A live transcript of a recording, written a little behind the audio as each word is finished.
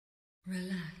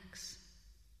Relax.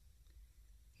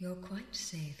 You're quite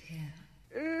safe here.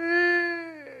 Good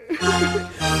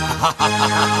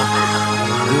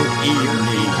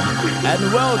evening,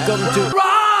 and welcome to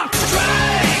Rock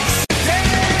Strikes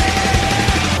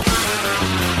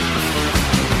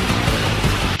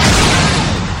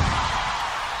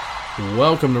 10!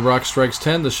 Welcome to Rock Strikes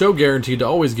 10, the show guaranteed to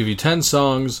always give you 10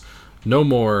 songs, no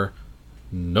more,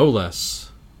 no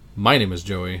less. My name is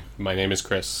Joey. My name is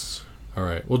Chris.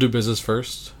 Alright, we'll do business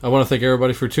first. I want to thank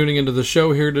everybody for tuning into the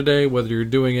show here today, whether you're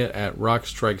doing it at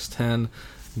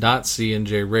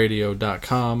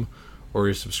rockstrikes10.cnjradio.com or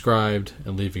you're subscribed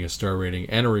and leaving a star rating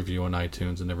and a review on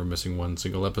iTunes and never missing one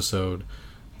single episode.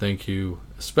 Thank you,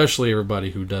 especially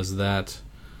everybody who does that.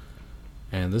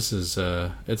 And this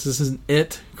isn't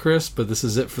it, Chris, but this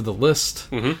is it for the list.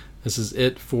 Mm-hmm. This is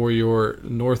it for your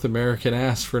North American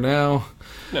ass for now.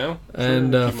 No,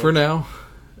 and for now,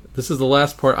 this is the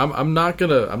last part. I'm not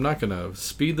gonna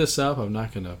speed this up. I'm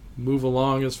not gonna move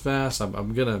along as fast.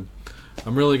 I'm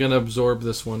really gonna absorb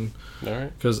this one. All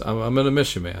right. Because I'm gonna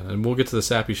miss you, man. And we'll get to the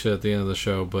sappy shit at the end of the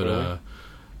show. But really?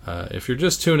 If you're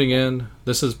just tuning in,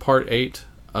 this is part 8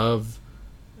 of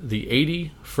the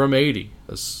 80 from 80.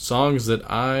 The songs that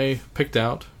I picked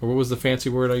out, or what was the fancy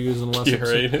word I used in the last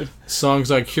Curated. episode?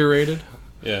 Songs I curated.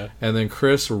 Yeah. And then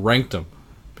Chris ranked them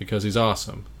because he's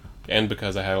awesome. And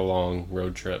because I had a long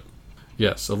road trip.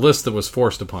 Yes, a list that was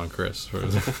forced upon Chris.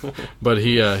 But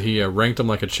he ranked them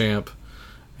like a champ,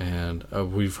 and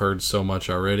we've heard so much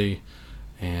already.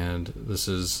 And this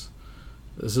is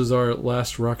our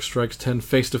last Rock Strikes 10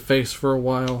 face-to-face for a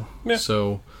while. Yeah.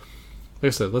 So, like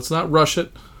I said, let's not rush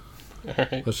it. All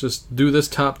right. Let's just do this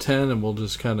top 10, and we'll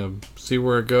just kind of see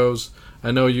where it goes.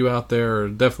 I know you out there are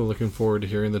definitely looking forward to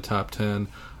hearing the top 10.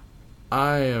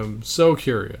 I am so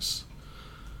curious.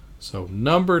 So,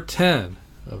 number 10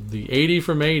 of the 80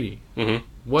 from 80. Mm-hmm.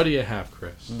 What do you have,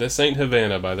 Chris? This Ain't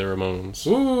Havana by the Ramones.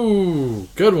 Ooh,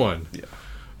 good one. Yeah.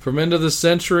 From End of the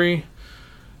Century,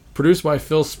 produced by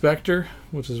Phil Spector,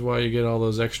 which is why you get all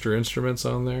those extra instruments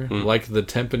on there, like the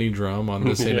timpani drum on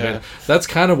This Ain't Havana. That's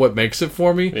kind of what makes it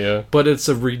for me, Yeah. but it's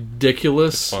a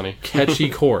ridiculous, funny. catchy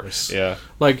chorus. Yeah.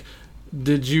 Like,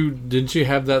 didn't you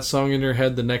have that song in your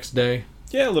head the next day?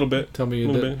 Yeah, a little bit. Tell me you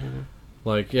a little did. bit.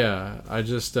 Like, yeah, I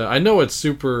just, I know it's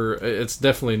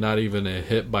definitely not even a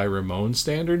hit by Ramones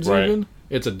standards, Right. even.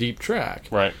 It's a deep track.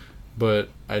 Right. But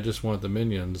I just want the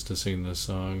Minions to sing this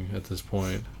song at this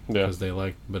point because they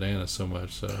like bananas so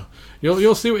much. So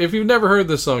you'll see, if you've never heard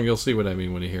this song, you'll see what I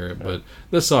mean when you hear it. Yeah. But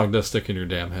this song does stick in your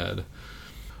damn head.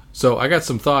 So I got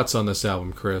some thoughts on this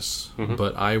album, Chris,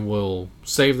 but I will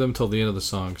save them till the end of the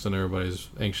song because I know everybody's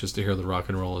anxious to hear the rock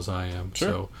and roll as I am. Sure.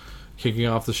 So kicking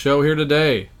off the show here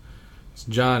today, it's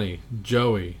Johnny,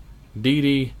 Joey, Dee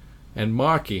Dee, and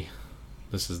Marky.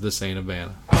 This Ain't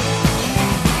Havana.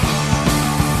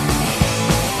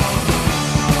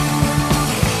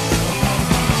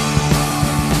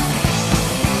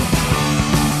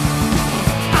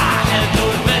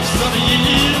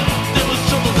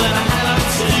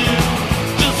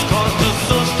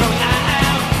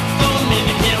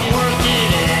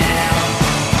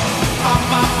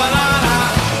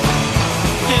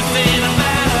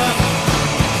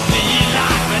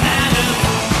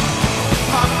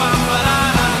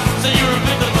 So you're a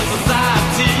victim of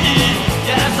society.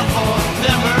 Yes, I'm for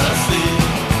their mercy.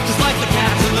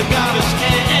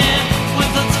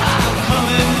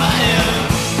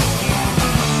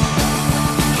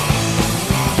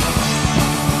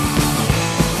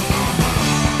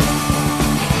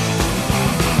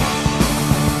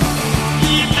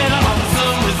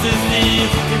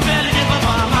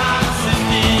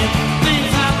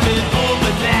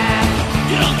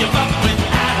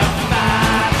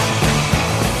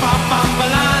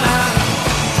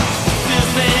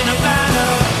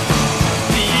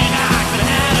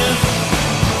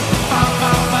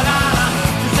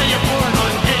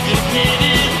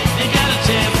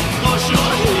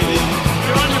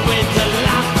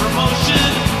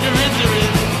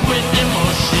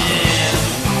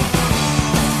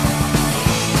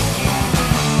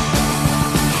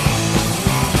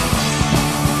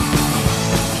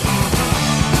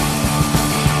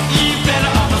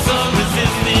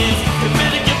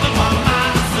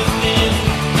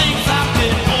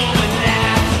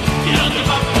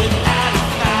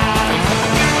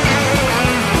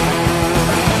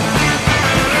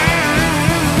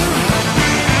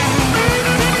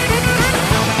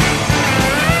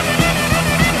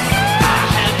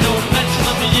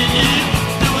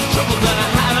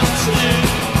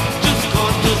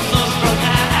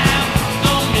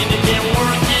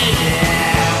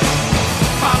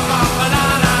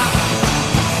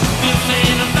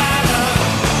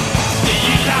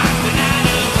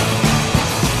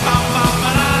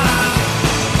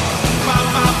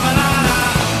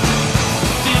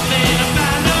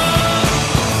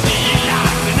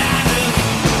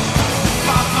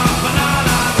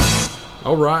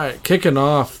 All right, kicking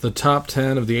off the top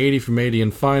 10 of the 80 from 80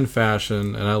 in fine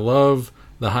fashion, and I love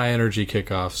the high energy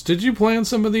kickoffs. Did you plan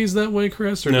some of these that way,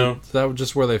 Chris? Or No. Is that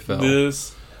just where they fell?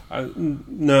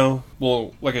 No.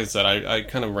 Well, like I said, I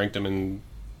kind of ranked them in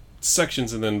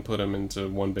sections and then put them into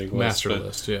one big list. Master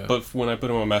list, yeah. But when I put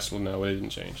them on master list, no, it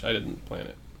didn't change. I didn't plan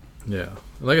it. Yeah.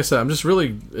 Like I said, I'm just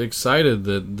really excited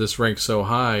that this ranked so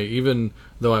high, even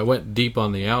though I went deep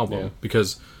on the album,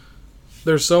 because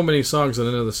there's so many songs at the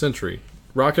end of the century.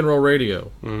 Rock and Roll Radio,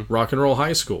 Rock and Roll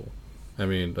High School. I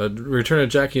mean, Return of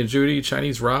Jackie and Judy,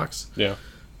 Chinese Rocks. Yeah.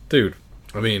 Dude,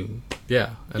 I mean,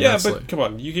 yeah. And yeah, that's but like, come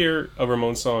on. You hear a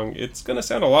Ramones song, it's going to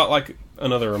sound a lot like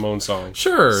another Ramones song.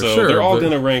 Sure, so sure. they're all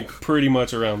going to rank pretty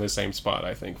much around the same spot,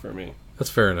 I think, for me. That's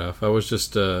fair enough. I was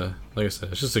just, like I said,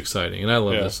 it's just exciting, and I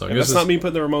love this song. And that's not me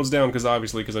putting the Ramones down, because I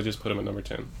just put them at number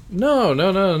 10. No,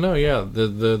 yeah.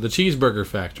 The cheeseburger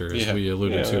factor, as we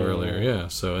alluded to earlier, yeah.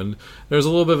 So, and there's a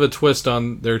little bit of a twist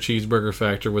on their cheeseburger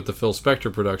factor with the Phil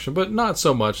Spector production, but not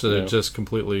so much that it just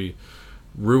completely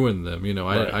ruined them. You know,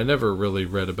 I never really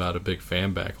read about a big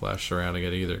fan backlash surrounding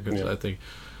it either, because I think,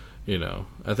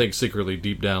 I think secretly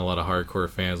deep down a lot of hardcore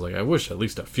fans like, I wish at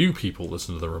least a few people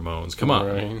listened to the Ramones. Come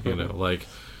on, like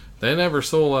they never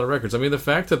sold a lot of records. I mean, the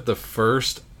fact that the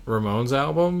first Ramones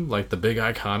album, like the big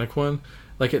iconic one,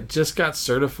 like it just got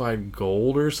certified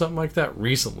gold or something like that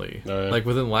recently, like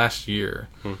within last year,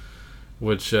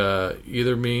 which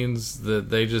either means that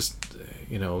they just,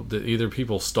 that either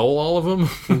people stole all of them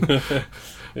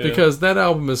because that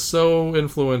album is so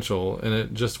influential and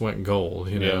it just went gold.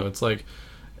 It's like.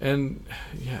 And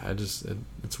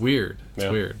it's weird. It's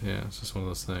weird. Yeah, it's just one of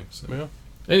those things. So.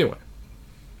 Anyway,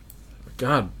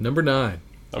 God, number 9.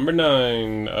 Number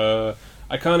 9,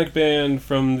 iconic band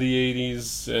from the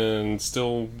 80s and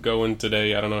still going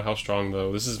today. I don't know how strong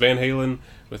though. This is Van Halen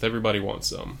with "Everybody Wants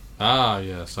Some." Ah,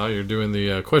 yes. Oh, you're doing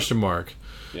the question mark.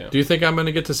 Yeah. Do you think I'm going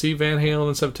to get to see Van Halen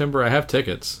in September? I have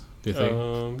tickets. Do you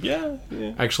think? Yeah.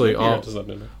 Actually,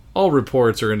 all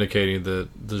reports are indicating that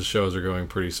the shows are going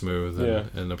pretty smooth,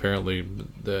 and apparently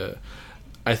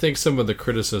I think some of the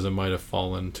criticism might have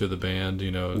fallen to the band.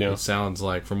 It sounds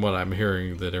like, from what I'm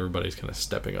hearing, that everybody's kind of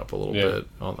stepping up a little bit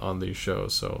on these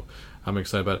shows, so I'm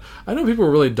excited about it. I know people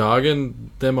were really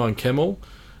dogging them on Kimmel,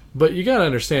 but you gotta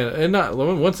understand, and not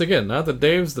that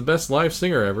Dave's the best live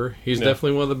singer ever. He's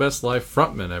definitely one of the best live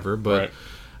frontmen ever, but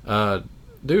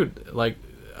dude, like,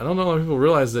 I don't know if people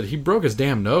realize that he broke his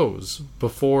damn nose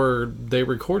before they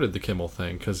recorded the Kimmel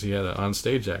thing because he had an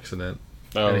onstage accident.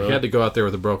 And he had to go out there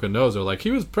with a broken nose. They're like,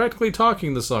 he was practically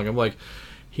talking the song. I'm like,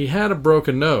 he had a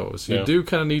broken nose. You do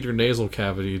kind of need your nasal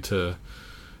cavity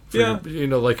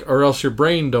or else your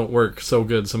brain don't work so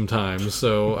good sometimes.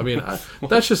 So, I mean,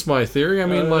 that's just my theory. I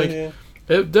mean,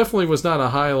 it definitely was not a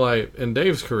highlight in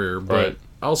Dave's career, but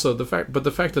also the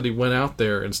fact that he went out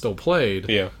there and still played.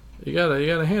 You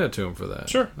gotta hand it to him for that.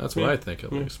 Sure. That's what I think,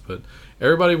 at least. But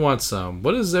Everybody Wants Some.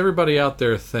 What does everybody out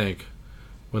there think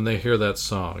when they hear that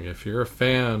song? If you're a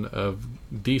fan of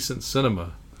decent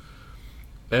cinema,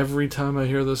 every time I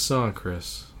hear this song,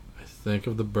 Chris, I think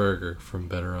of the burger from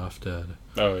Better Off Dead.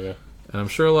 Oh, yeah. And I'm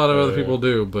sure a lot of other people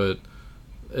do, but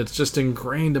it's just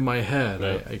ingrained in my head.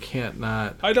 I can't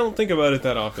not... I don't think about it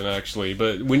that often, actually.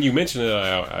 But when you mention it,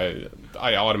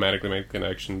 I automatically make the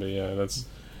connection. But yeah, that's...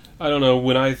 I don't know,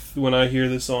 when I hear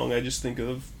this song, I just think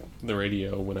of the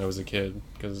radio when I was a kid,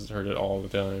 because I heard it all the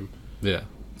time. Yeah,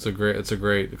 it's a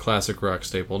great classic rock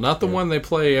staple. Not the one they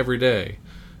play every day,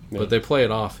 but they play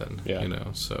it often.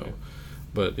 So,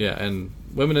 but and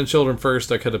Women and Children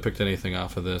First. I could have picked anything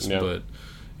off of this, but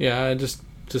I just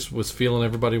was feeling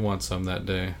Everybody Wants Some that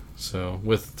day. So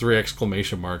with 3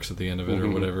 exclamation marks at the end of it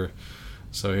or whatever.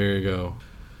 So here you go.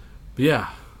 But yeah.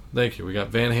 Thank you. We got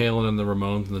Van Halen and the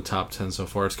Ramones in the top 10 so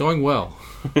far. It's going well.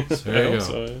 So there you go.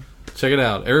 So, check it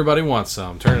out. Everybody Wants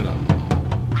Some. Turn it up.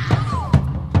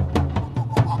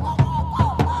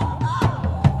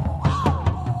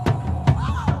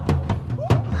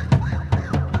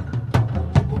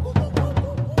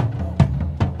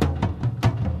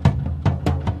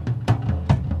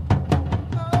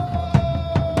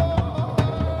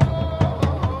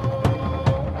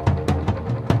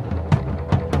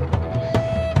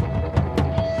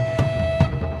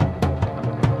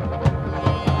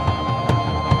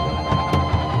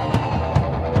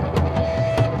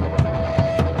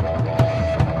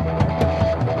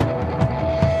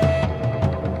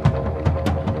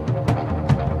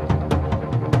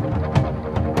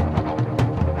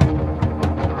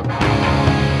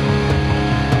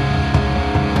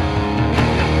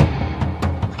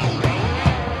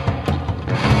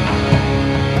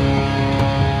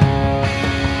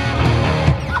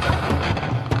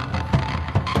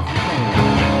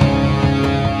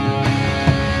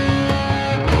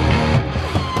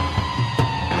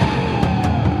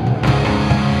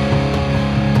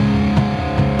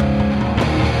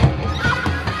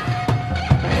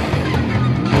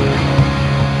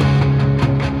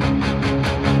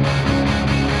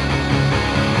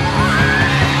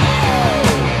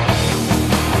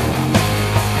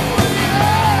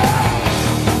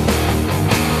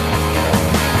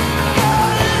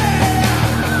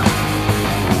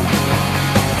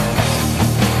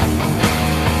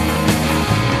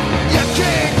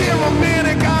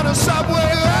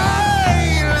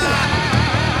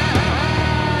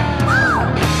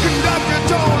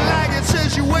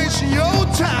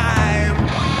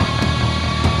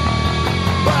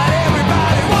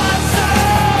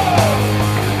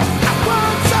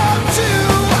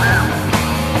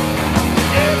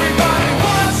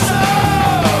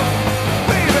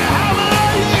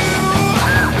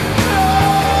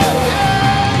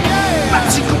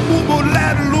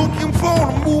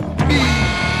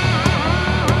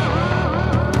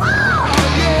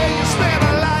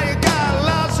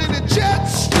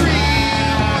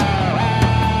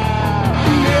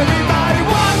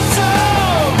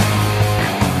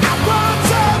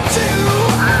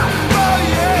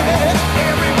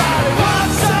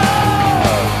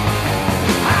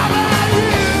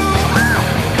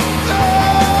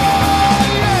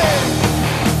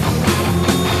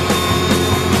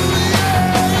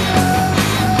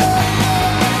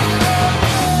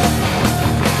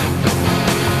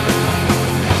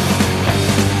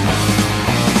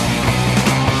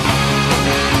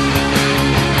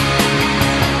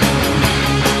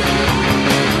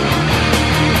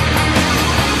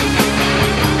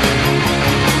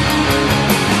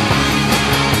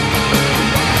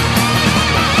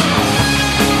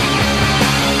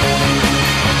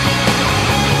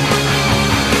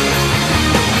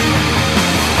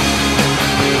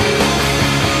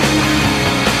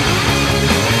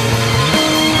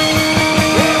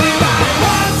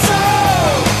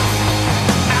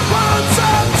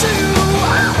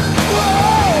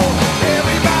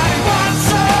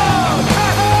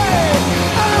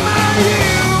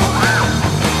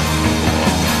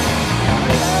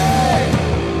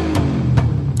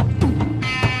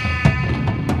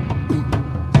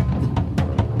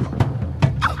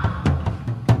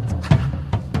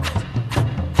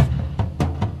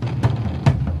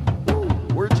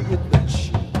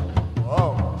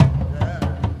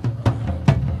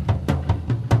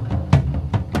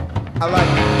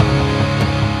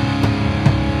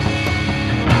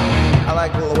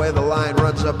 way the line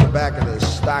runs up the back of the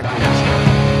stockings.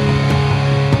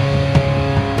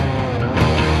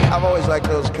 I've always liked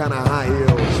those kind of high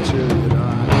heels too, you know.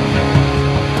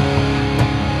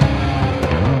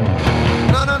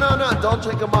 No, don't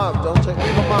take them off. Leave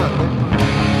them on.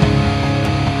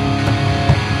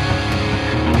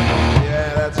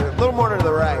 Yeah, that's it. A little more to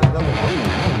the right.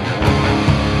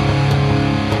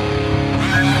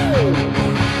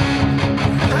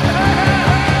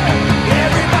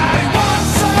 Everybody wants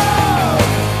some.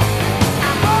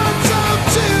 I want some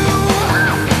too.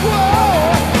 Whoa.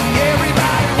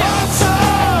 Everybody wants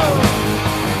some.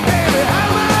 Baby, how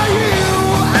about you?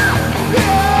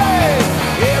 Yeah.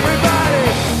 Everybody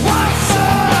wants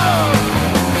some.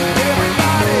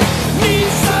 Everybody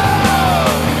needs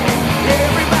some.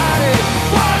 Everybody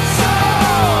wants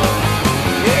some.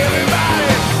 Everybody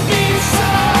needs some.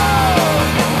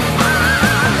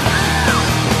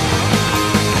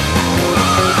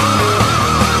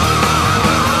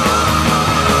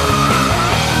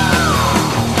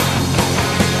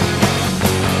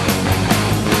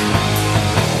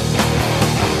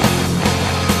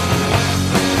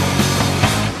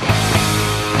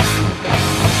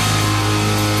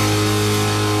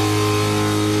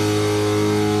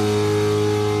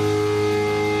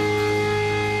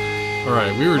 All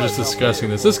right, we were just discussing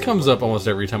this. This comes up almost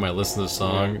every time I listen to the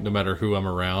song, no matter who I'm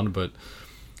around. But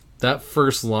that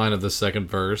first line of the second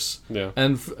verse,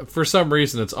 and for some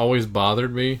reason, it's always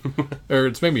bothered me, or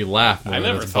it's made me laugh more I than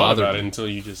never it's thought bothered about me. it until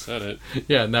you just said it.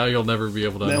 Yeah, now you'll never be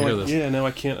able to unhear this. Yeah, now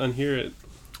I can't unhear it.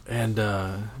 And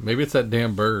maybe it's that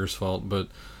damn burger's fault, but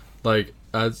like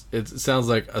it sounds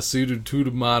like a suitu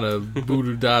tudamata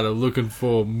budu data looking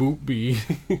for moopy.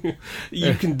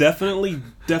 You can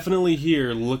definitely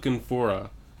hear looking for a.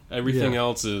 Everything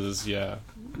else is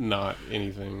not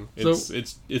anything.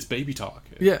 It's baby talk.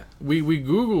 Yeah, we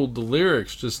googled the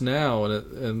lyrics just now,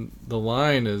 and the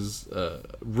line is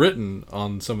written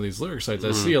on some of these lyric sites.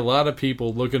 I see a lot of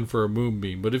people looking for a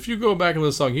moonbeam, but if you go back into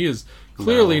the song, he is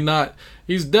clearly not.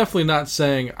 He's definitely not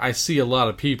saying I see a lot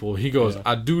of people. He goes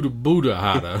I do the Buddha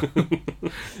hada.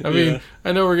 I mean,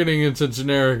 I know we're getting into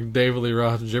generic David Lee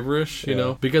Roth gibberish, you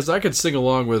know, because I could sing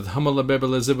along with humala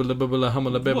bebela zibala bebela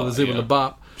humala bebela zibala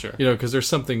bop, sure. You know, because there's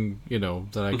something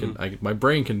that I can, my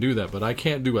brain can do that, but I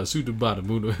can't do a sudu bada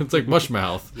muda. It's like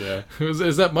Mushmouth. Yeah,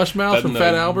 is that Mushmouth from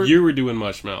Fat Albert? You were doing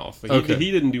Mushmouth. Okay.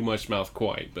 He didn't do Mushmouth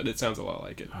quite, but it sounds a lot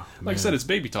like it. Like I said, it's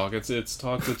baby talk. It's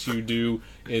talk that you do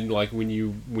in like when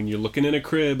you're looking in a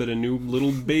crib at a new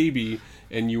little baby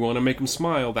and you want to make them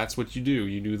smile. That's what you do.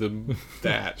 You do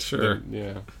that. Sure.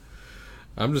 Yeah.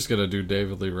 I'm just gonna do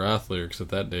David Lee Roth lyrics if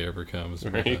that day ever comes.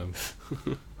 Right.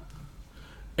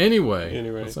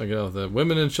 Anyway, let's not get off the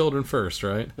women and children first,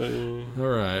 right? All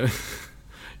right.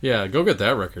 Yeah, go get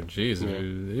that record. Jeez, if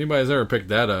anybody's ever picked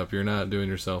that up, you're not doing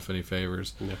yourself any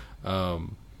favors. Yeah,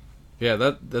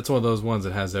 that's one of those ones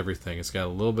that has everything. It's got a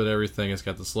little bit of everything. It's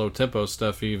got the slow tempo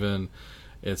stuff even.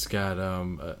 It's got,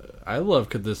 I love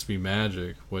Could This Be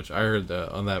Magic, which I heard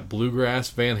on that Bluegrass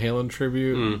Van Halen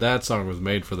tribute. That song was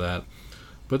made for that.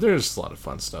 But there's just a lot of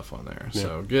fun stuff on there. Yeah.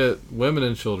 So get Women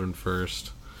and Children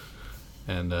first.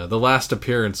 And the last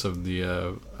appearance of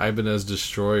the Ibanez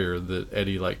Destroyer that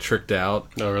Eddie tricked out.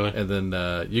 Oh, really? And then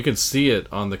you can see it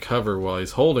on the cover while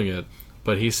he's holding it.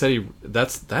 But he said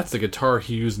that's the guitar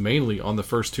he used mainly on the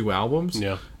first two albums.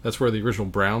 Yeah, that's where the original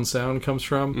Brown sound comes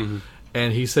from. Mm-hmm.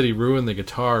 And he said he ruined the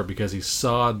guitar because he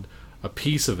sawed a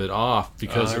piece of it off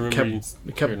because it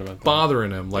kept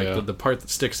bothering him. The part that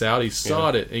sticks out, he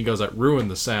sawed it, and he goes, "That ruined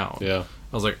the sound." Yeah,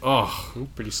 I was like, "Oh,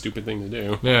 pretty stupid thing to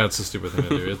do." Yeah, it's a stupid thing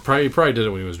to do. He probably did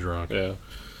it when he was drunk. Yeah.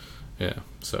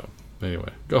 So anyway,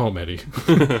 go home, Eddie.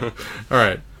 All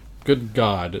right. Good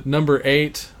God. Number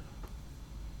 8.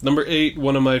 Number 8,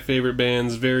 one of my favorite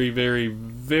bands, very, very,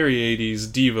 very 80s,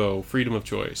 Devo, Freedom of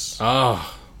Choice.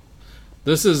 Ah.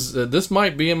 This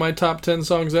might be in my top 10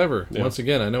 songs ever. Yeah. Once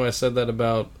again, I know I said that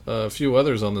about a few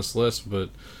others on this list,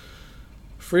 but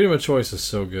Freedom of Choice is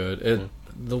so good.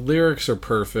 The lyrics are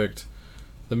perfect.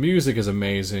 The music is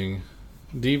amazing.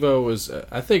 Devo is,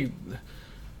 I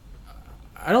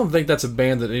don't think that's a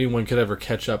band that anyone could ever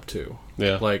catch up to.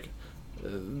 Yeah.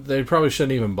 They probably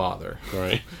shouldn't even bother.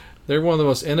 Right. They're one of the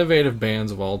most innovative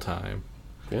bands of all time.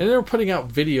 Yeah. And they were putting out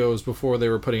videos before they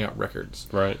were putting out records.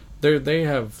 Right. They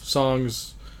have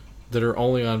songs that are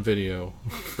only on video.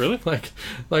 Really? like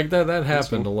that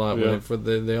happened a lot. Yeah.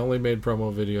 When they only made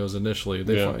promo videos initially.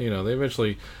 They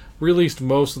eventually released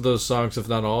most of those songs, if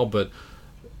not all, but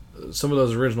some of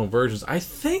those original versions. I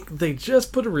think they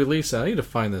just put a release out. I need to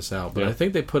find this out, but I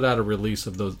think they put out a release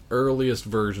of those earliest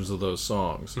versions of those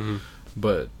songs. Mm-hmm.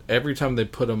 but every time they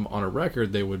put them on a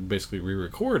record, they would basically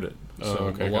re-record it.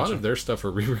 So a lot of their stuff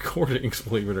are re-recordings,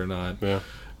 believe it or not. Yeah.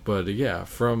 But yeah,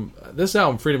 from this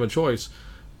album, Freedom of Choice,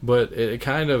 but it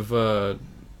kind of,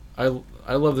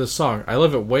 I love this song. I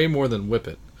love it way more than Whip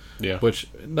It. Yeah. Which,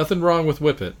 nothing wrong with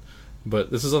Whip It,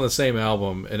 but this is on the same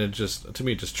album, and it just, to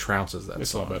me, it just trounces that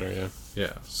It's song. a lot better, yeah.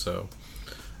 Yeah, so.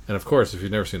 And of course, if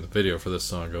you've never seen the video for this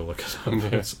song, go look it up.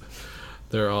 Yeah.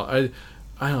 They're all, I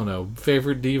don't know,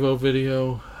 favorite Devo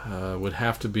video would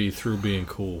have to be Through Being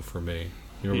Cool for me.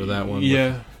 You remember that one?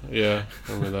 Yeah, yeah,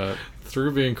 remember that.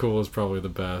 Through Being Cool is probably the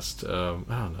best. I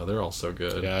don't know, they're all so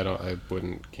good. Yeah,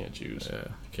 can't choose. Yeah,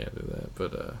 can't do that,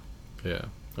 but yeah.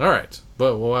 Alright,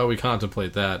 but while we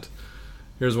contemplate that,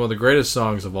 here's one of the greatest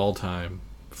songs of all time,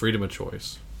 Freedom of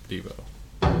Choice, Devo.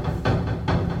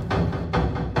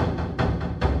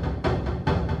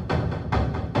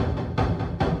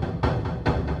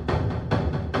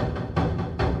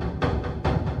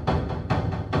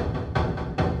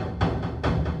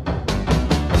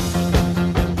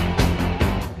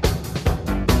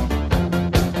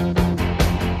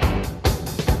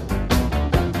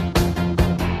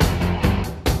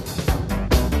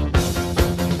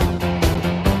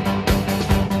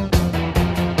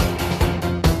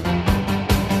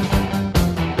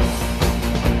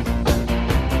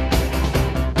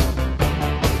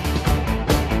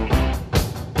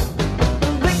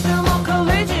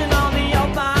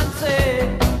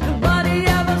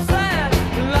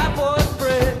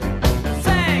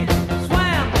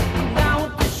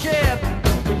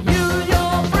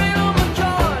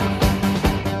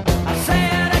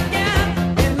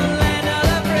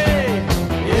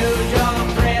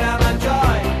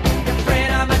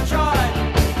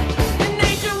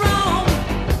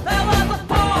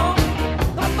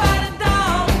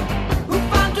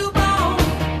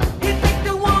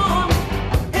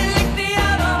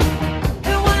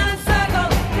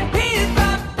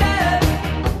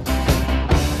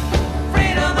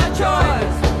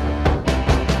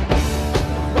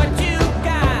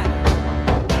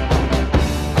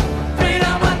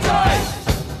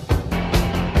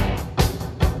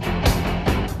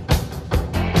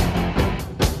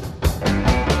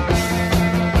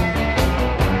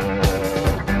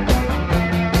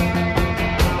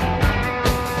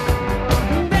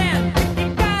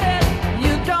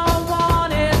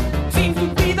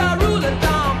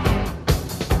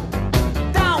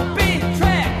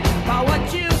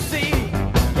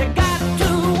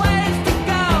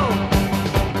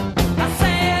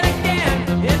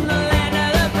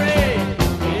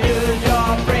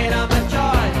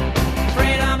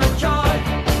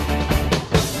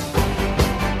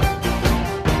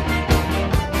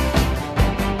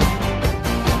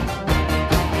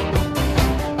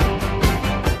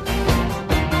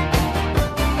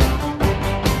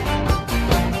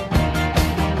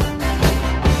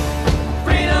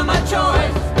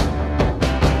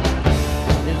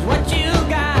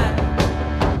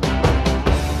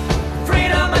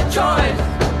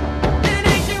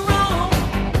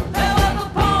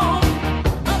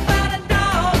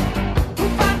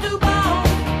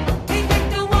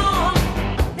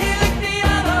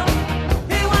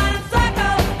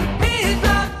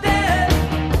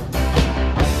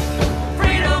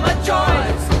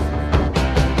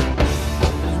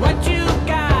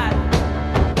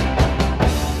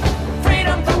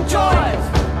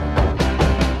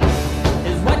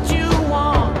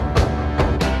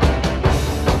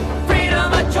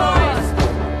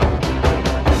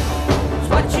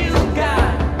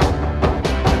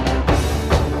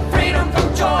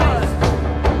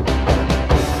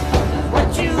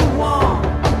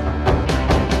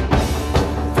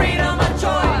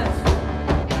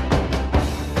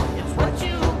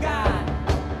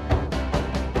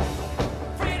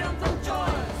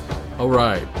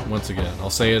 Alright, once again, I'll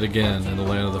say it again, In the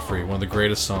Land of the Free, one of the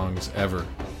greatest songs ever.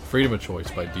 Freedom of Choice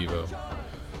by Devo.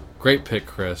 Great pick,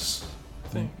 Chris.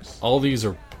 Thanks. All these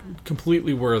are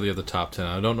completely worthy of the top 10.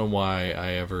 I don't know why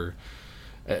I ever...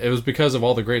 It was because of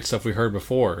all the great stuff we heard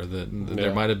before that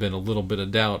there might have been a little bit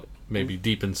of doubt, maybe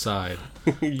deep inside.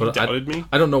 You but doubted me?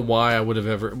 I don't know why I would have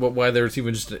ever... Why there was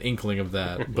even just an inkling of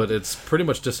that. But it's pretty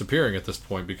much disappearing at this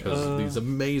point because of these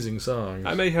amazing songs.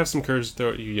 I may have some curves to throw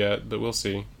at you yet, but we'll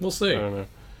see. We'll see. I don't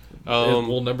know.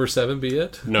 Will number 7 be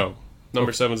it? No.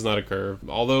 Number 7's not a curve.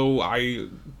 Although I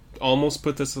almost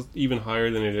put this even higher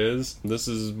than it is. This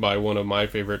is by one of my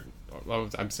favorite...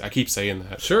 I keep saying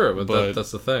that. Sure, but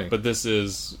that's the thing. But this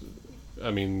is...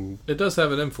 I mean... It does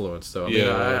have an influence, though. I mean,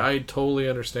 I totally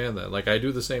understand that. Like, I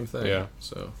do the same thing. Yeah.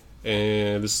 So.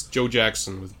 And this is Joe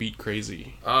Jackson with Beat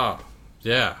Crazy. Ah,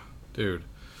 yeah. Dude.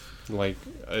 Like,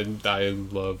 I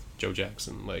love Joe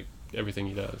Jackson, like everything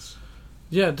he does.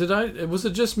 Yeah, was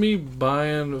it just me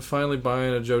finally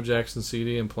buying a Joe Jackson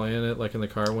CD and playing it like in the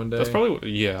car one day? That's probably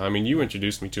yeah. I mean, you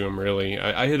introduced me to him. Really,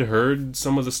 I had heard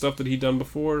some of the stuff that he'd done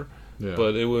before,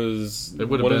 but it would have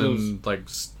been like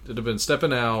it'd have been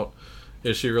Stepping Out.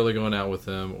 Is she really going out with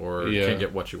him, or Can't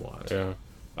Get What You Want? Yeah,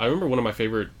 I remember one of my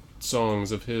favorite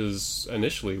songs of his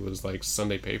initially was like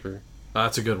Sunday Paper.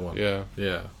 That's a good one. Yeah.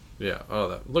 Oh,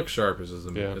 that Look Sharp is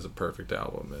a perfect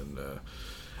album,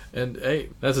 and hey,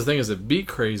 that's the thing is that Beat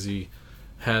Crazy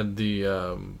had the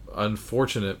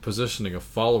unfortunate positioning of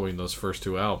following those first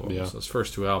two albums. Yeah. Those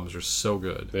first two albums are so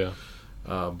good. Yeah.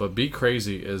 But Beat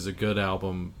Crazy is a good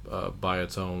album by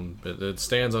its own. It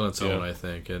stands on its own, I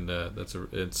think, and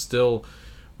it's still.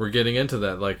 We're getting into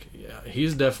that. Like,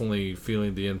 he's definitely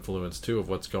feeling the influence too of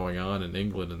what's going on in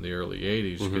England in the early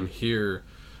 '80s. You can hear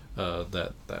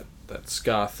that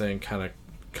ska thing kind of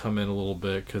come in a little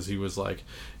bit because he was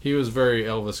very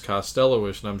Elvis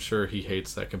Costello-ish, and I'm sure he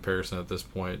hates that comparison at this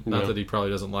point. Not that he probably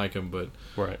doesn't like him, but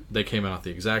they came out at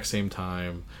the exact same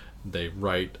time. They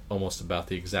write almost about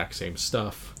the exact same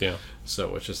stuff. Yeah.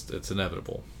 So it's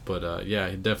inevitable. But he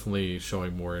definitely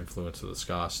showing more influence of the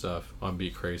ska stuff on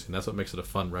Beat Crazy, and that's what makes it a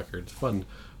fun record. It's a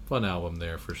fun album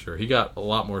there for sure. He got a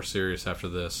lot more serious after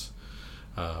this,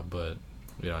 but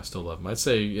I still love him. I'd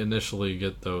say initially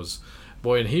get those.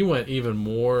 Boy, and he went even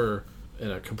more in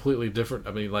a completely different.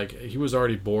 I mean, like, he was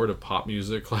already bored of pop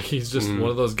music. Like, he's just one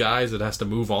of those guys that has to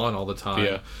move on all the time.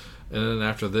 Yeah. And then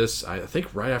after this, I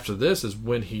think right after this is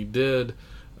when he did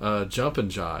Jump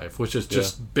and Jive, which is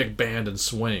just big band and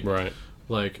swing. Right.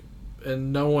 Like,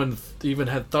 and no one even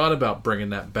had thought about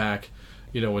bringing that back,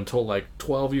 until like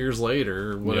 12 years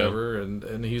later or whatever.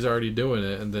 Yeah. And he's already doing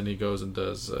it. And then he goes and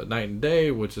does Night and Day,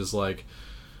 which is like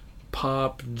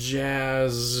pop,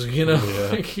 jazz,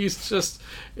 like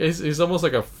he's almost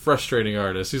like a frustrating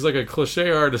artist. He's like a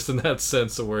cliche artist in that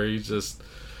sense, where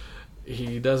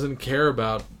he doesn't care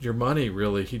about your money,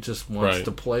 really. He just wants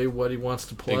to play what he wants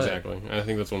to play. Exactly. I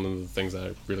think that's one of the things that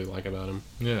I really like about him.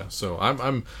 Yeah. So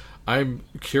I'm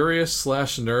curious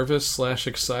 / nervous /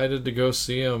 excited to go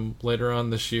see him later on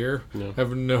this year. Yeah. I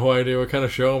have no idea what kind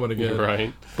of show I'm going to get.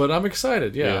 Right. But I'm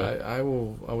excited. Yeah. I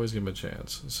will always give him a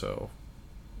chance. So,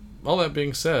 all that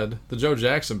being said, the Joe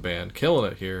Jackson Band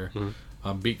killing it here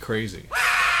on Beat Crazy.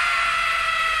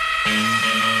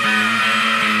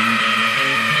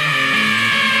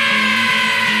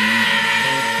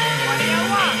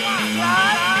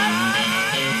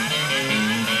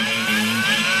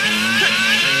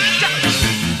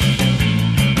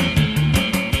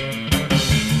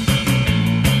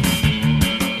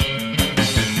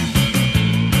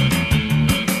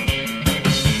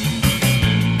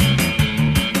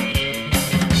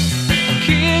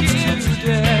 Kids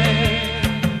today,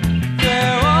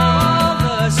 they're all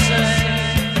the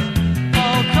same.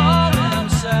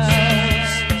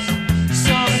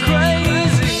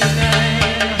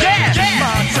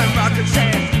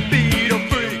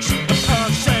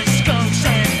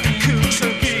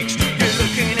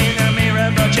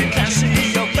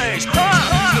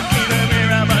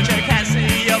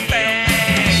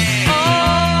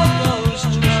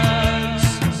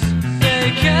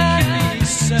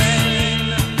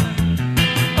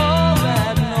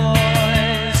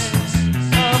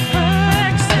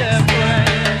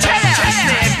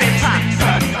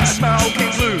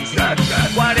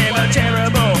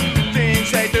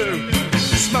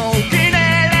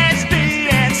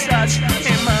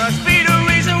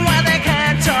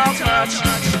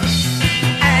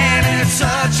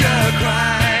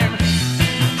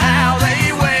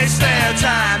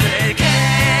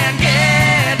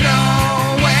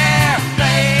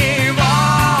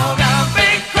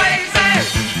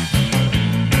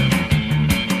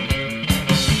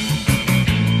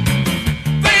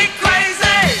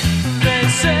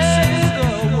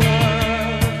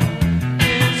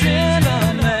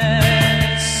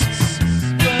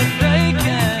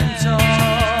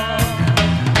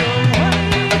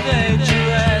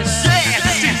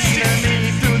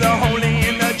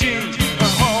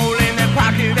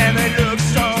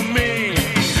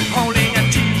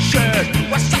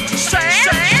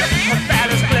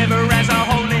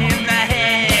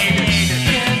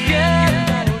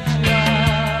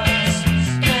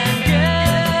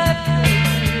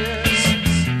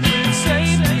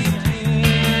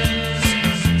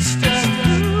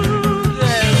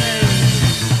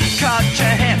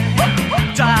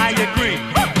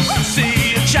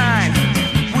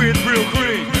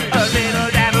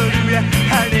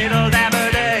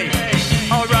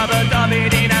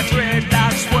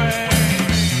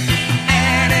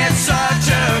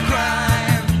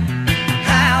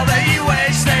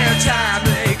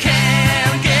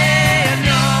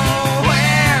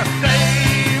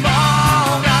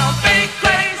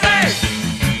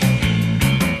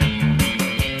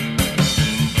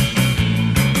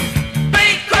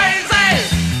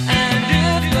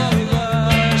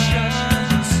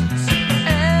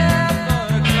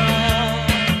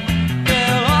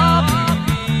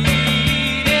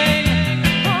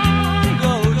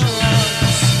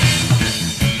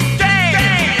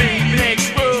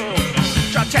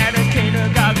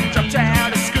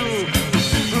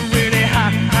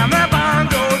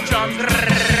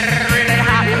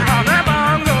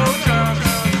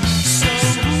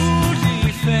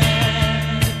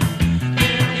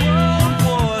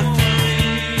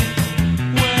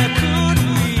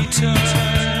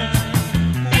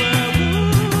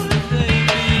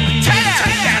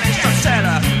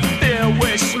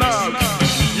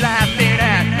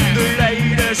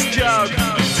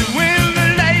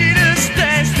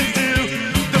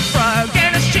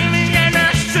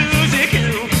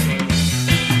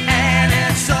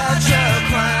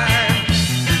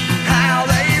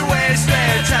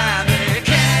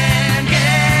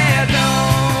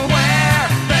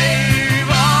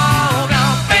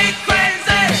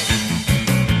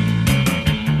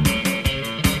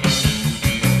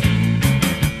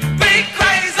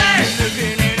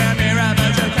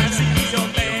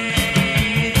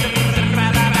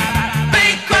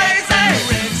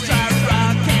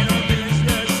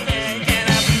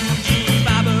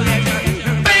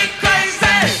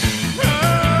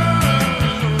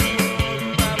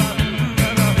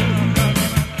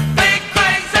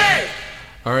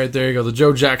 right, there you go. The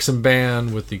Joe Jackson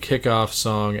Band with the kickoff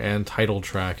song and title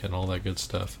track and all that good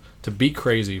stuff. To Be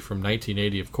Crazy from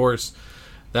 1980, of course.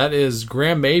 That is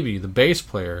Graham Mabey, the bass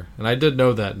player, and I did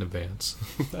know that in advance.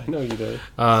 I know you did.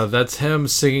 That's him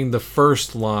singing the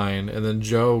first line, and then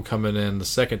Joe coming in the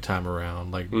second time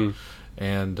around.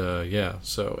 And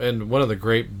and one of the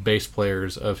great bass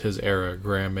players of his era,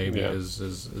 Graham Mabey, is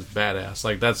badass.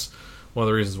 Like, that's one of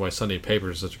the reasons why Sunday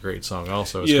Papers is such a great song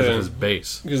also, is because of his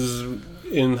bass. Because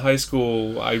in high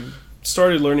school, I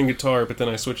started learning guitar, but then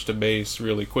I switched to bass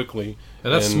really quickly.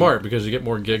 And that's smart, because you get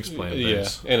more gigs playing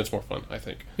bass. Yeah, and it's more fun, I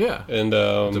think. Yeah. And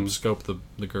to scope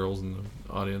the girls in the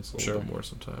audience a little bit more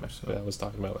sometimes. So. Yeah, I was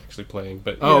talking about actually playing,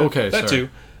 but okay, that sorry. too.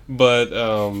 But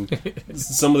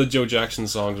some of the Joe Jackson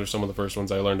songs are some of the first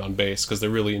ones I learned on bass, because they're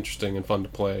really interesting and fun to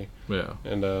play. Yeah.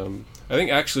 And I think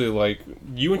actually, like,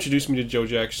 you introduced me to Joe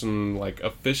Jackson, like,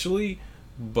 officially,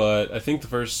 but I think the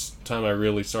first time I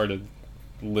really started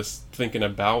thinking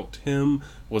about him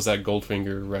was that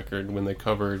Goldfinger record when they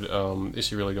covered Is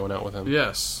She Really Going Out With Him?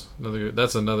 Yes.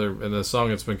 That's another, and the song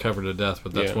that's been covered to death,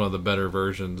 but that's one of the better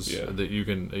versions that you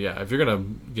can, if you're going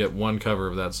to get one cover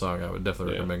of that song, I would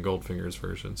definitely recommend Goldfinger's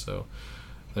version. So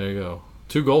there you go.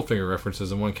 2 Goldfinger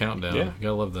references in one countdown. Yeah. You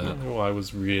gotta love that. Well, I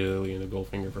was really into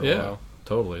Goldfinger for a while.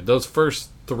 Totally. Those first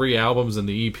 3 albums in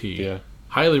the EP. Yeah.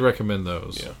 Highly recommend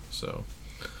those. Yeah. So,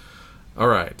 all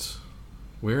right.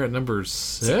 We're at number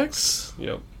 6?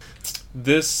 Yep.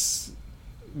 This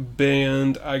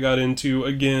band I got into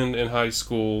again in high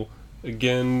school,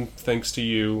 again thanks to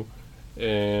you,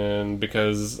 and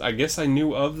because I guess I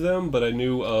knew of them, but I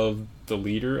knew of the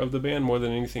leader of the band more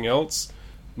than anything else,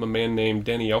 a man named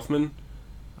Danny Elfman.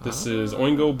 This is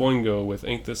Oingo Boingo with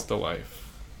Ain't This the Life.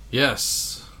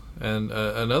 Yes. And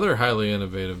another highly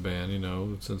innovative band,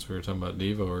 since we were talking about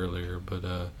Devo earlier, but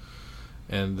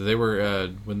and they were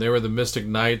when they were the Mystic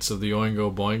Knights of the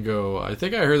Oingo Boingo. I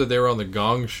think I heard that they were on the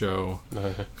Gong Show.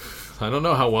 I don't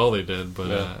know how well they did,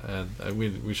 but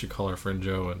we should call our friend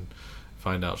Jo and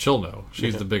find out. She'll know.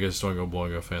 She's the biggest Oingo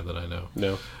Boingo fan that I know.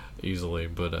 No, easily.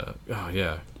 But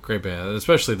great band, and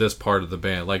especially this part of the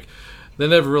band. Like, they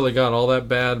never really got all that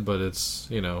bad, but it's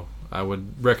I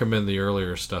would recommend the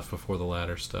earlier stuff before the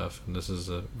latter stuff, and this is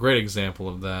a great example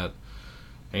of that.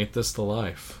 Ain't This the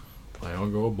Life? by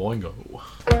Oingo Boingo.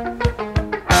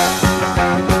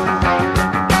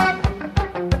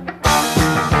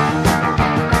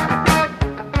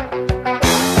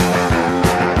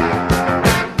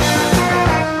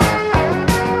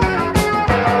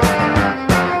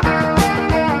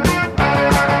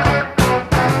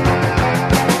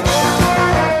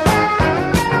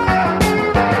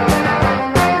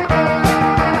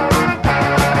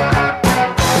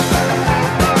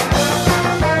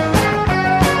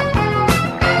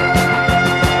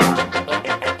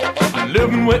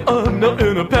 Living way under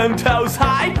in a penthouse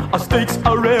high. Our steaks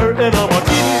are rare and our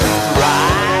martinis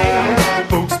dry.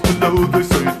 Folks below, they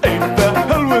say it ain't fair.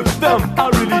 Hell with them, I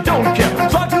really don't care.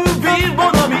 Try to be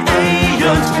one of the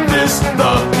agents. This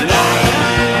the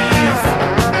life.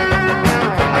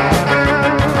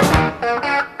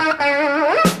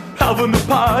 Having a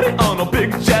party on a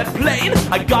big jet plane.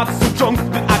 I got so drunk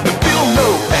that I could feel no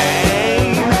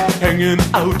pain. Hanging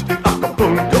out in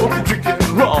Acapulco,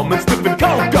 drinking rum and sniffing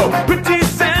cocoa. Pretty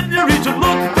senorita,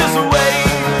 look this way.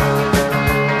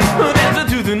 Dancing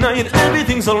to the night,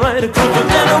 everything's alright. Cruising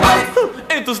anyway,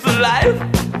 ain't this the life?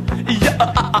 Yeah,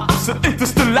 I said, ain't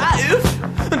this the life?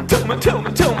 Tell me,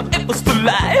 ain't this the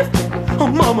life? Oh,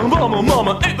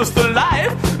 mama, ain't this the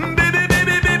life? Baby,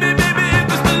 ain't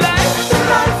this the life?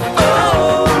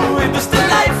 Oh, ain't this the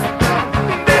life?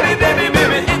 Baby,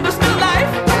 ain't this the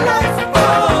life?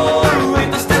 Oh,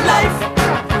 ain't this the life?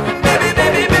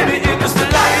 Baby, ain't this the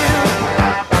life?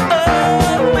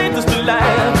 Oh, ain't this the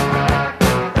life?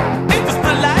 Ain't this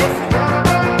the life?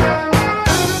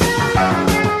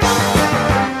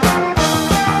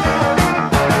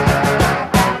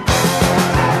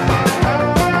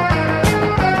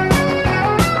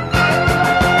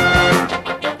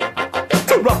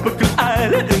 Tropical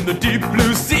island in the deep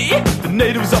blue sea. The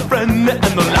natives are friendly and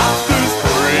the laughter's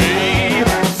free.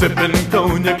 Sipping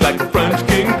cognac like a French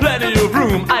king. Plenty of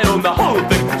room, I own the whole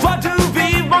thing. Try to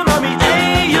be one of the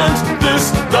aliens.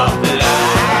 This the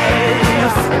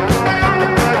life.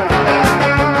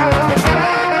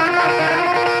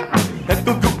 Had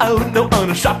to go out now on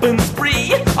a shopping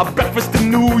spree. A breakfast in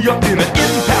New York, dinner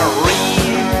in Paris.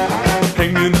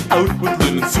 Hanging out with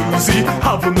Lynn and Susie.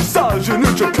 Have a massage in a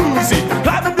jacuzzi.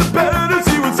 Climbing the bed and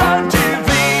see what's on TV.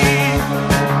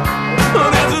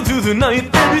 Dancing to the night,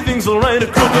 everything's alright.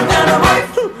 Cooking and a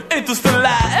wife. Ain't this the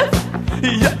life?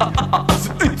 Yeah,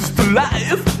 ain't this the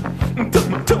life?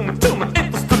 Tell me,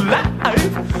 ain't this the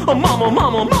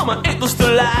mama, mama, mama, it was the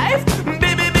life.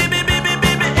 Baby, baby, baby,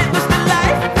 baby, it was the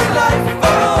life. The life,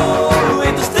 oh,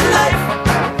 it was the life.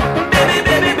 Baby,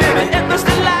 baby, baby, it was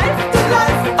the life. The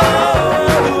life,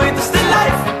 oh, it was the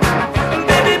life.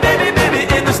 Baby, baby, baby,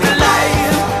 it was the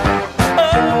life.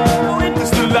 Oh, it was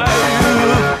the life.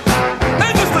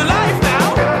 It was the life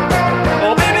now.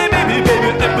 Oh, baby, baby,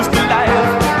 baby, it was the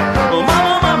life. Oh,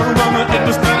 mama, mama, mama, it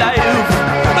was the life.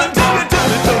 Tell me, tell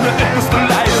me, tell me, it was the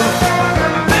life.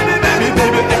 Baby, baby,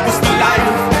 baby, it was the life.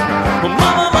 Oh,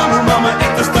 mama, mama, mama,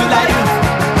 it was the life.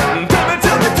 Tell me,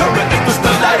 tell me, tell me, it was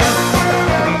the life.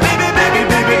 Baby, baby,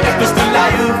 baby, it was the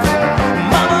life.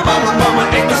 Mama, mama, mama,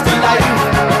 it was the life.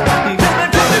 Tell me,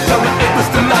 tell me, it was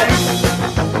the life.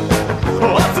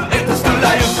 Oh, I said it was the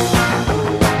life.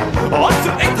 Oh, I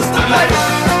said it was the life.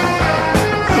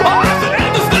 Oh, I said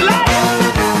it was the life.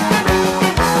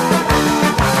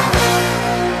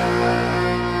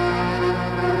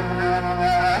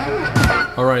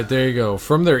 All right, there you go.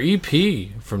 From their EP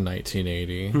from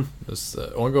 1980, this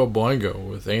Oingo Boingo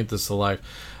with Ain't This the Life.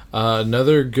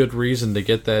 Another good reason to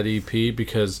get that EP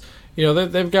because, you know,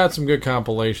 they've got some good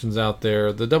compilations out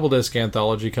there. The Double Disc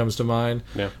Anthology comes to mind.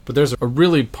 Yeah. But there's a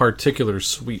really particular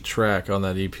sweet track on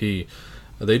that EP.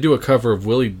 They do a cover of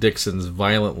Willie Dixon's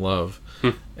Violent Love.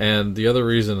 And the other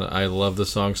reason I love the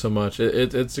song so much,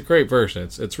 it's a great version.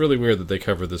 It's really weird that they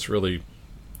cover this really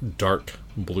dark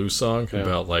blues song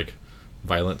about, like,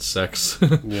 violent sex.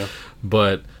 Yeah.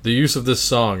 But the use of this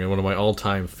song in one of my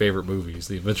all-time favorite movies,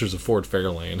 The Adventures of Ford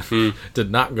Fairlane, did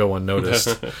not go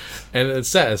unnoticed. And it's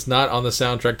sad. It's not on the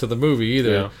soundtrack to the movie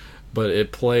either. Yeah. But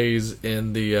it plays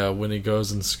in the when he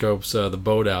goes and scopes the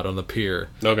boat out on the pier.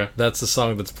 Okay. That's the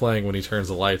song that's playing when he turns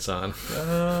the lights on.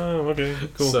 Oh, okay.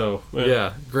 Cool. So,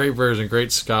 yeah, great version.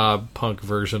 Great ska punk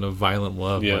version of Violent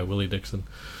Love by Willie Dixon.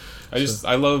 I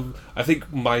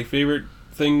think my favorite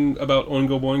thing about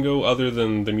Oingo Boingo, other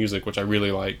than the music, which I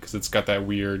really like, because it's got that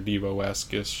weird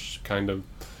Devo-esque-ish kind of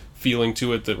feeling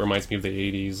to it that reminds me of the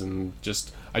 80s, and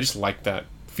I just like that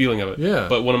feeling of it. Yeah.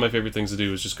 But one of my favorite things to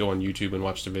do is just go on YouTube and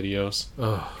watch their videos.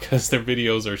 Because their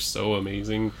videos are so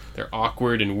amazing. They're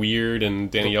awkward and weird, and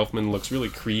Danny Elfman looks really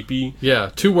creepy. Yeah,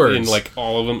 2 words. In, like,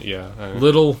 all of them. Yeah.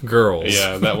 Little girls.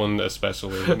 Yeah, that one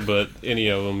especially. But any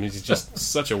of them, he's just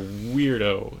such a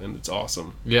weirdo, and it's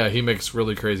awesome. Yeah, he makes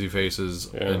really crazy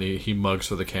faces, and he mugs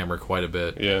for the camera quite a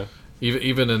bit. Yeah.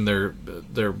 Even in their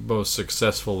most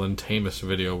successful and tamest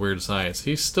video, Weird Science,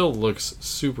 he still looks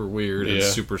super weird and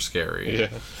super scary. Yeah.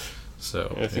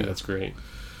 So I think that's great.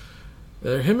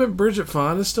 Are him and Bridget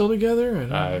Fonda still together?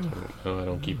 I don't know. I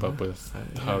don't keep up with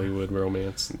Hollywood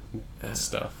romance and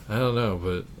stuff. I don't know,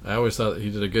 but I always thought that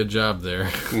he did a good job there.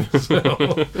 So,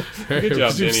 good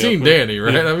job, you've seen Danny,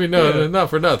 right? I mean, not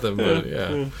for nothing, but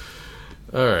yeah.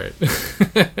 All right.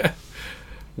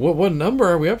 What number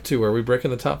are we up to? Are we breaking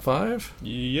the top 5?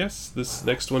 Yes, this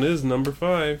next one is number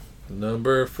 5.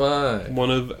 Number 5.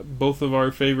 One of both of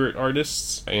our favorite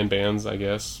artists and bands, I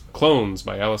guess. Clones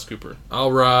by Alice Cooper.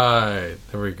 All right,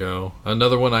 there we go.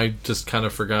 Another one I just kind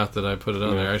of forgot that I put it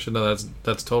on there. I should know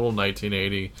that's total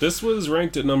 1980. This was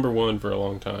ranked at number 1 for a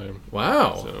long time.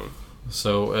 Wow.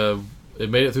 So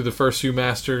it made it through the first few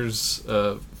master lists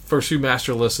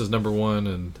as number 1,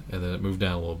 and then it moved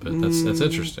down a little bit. That's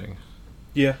interesting.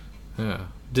 Yeah. Yeah.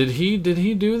 Did he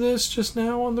do this just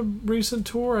now on the recent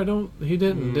tour? He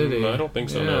didn't, did he? I don't think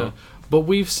so, no. But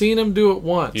we've seen him do it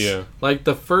once. Yeah. Like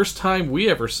the first time we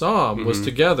ever saw him was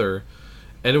together,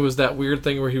 and it was that weird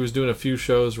thing where he was doing a few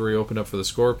shows where he opened up for the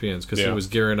Scorpions because he was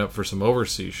gearing up for some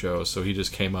overseas shows, so he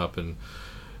just came up and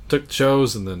took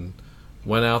shows and then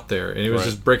went out there, and he was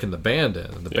just breaking the band in,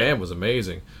 and the band was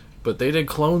amazing. But they did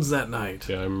Clones that night.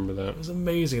 Yeah, I remember that. It was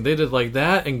amazing. They did like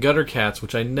that and Gutter Cats,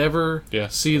 which I never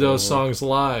see those songs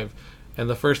live. And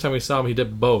the first time we saw him, he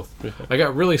did both. Yeah. I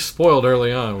got really spoiled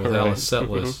early on with Alice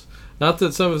set lists. Not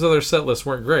that some of his other set lists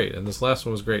weren't great, and this last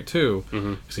one was great too,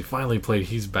 because he finally played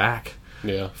He's Back.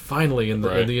 Yeah. Finally, in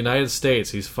the United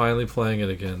States, he's finally playing it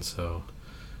again, so...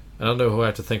 I don't know who I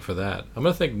have to thank for that. I'm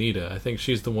going to thank Nita. I think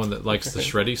she's the one that likes the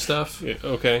shreddy stuff. Yeah,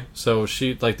 okay. So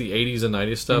she, like the 80s and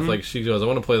 90s stuff, like she goes, I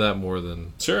want to play that more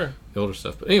than the older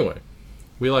stuff. But anyway,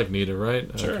 we like Nita, right?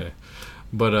 Sure. Okay.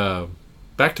 But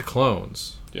back to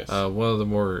Clones. Yes. One of the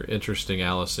more interesting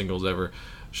Alice singles ever.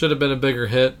 Should have been a bigger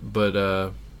hit,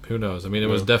 but who knows? I mean,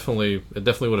 it definitely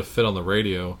would have fit on the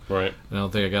radio. Right. And I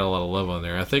don't think I got a lot of love on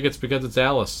there. I think it's because it's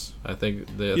Alice. I think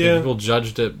people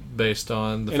judged it based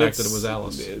on the fact that it was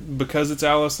Alice. Because it's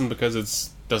Alice and because it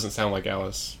doesn't sound like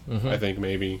Alice, I think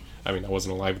maybe. I mean, I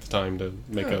wasn't alive at the time to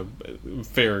make a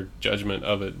fair judgment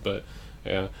of it, but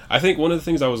yeah. I think one of the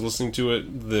things I was listening to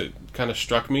it that kind of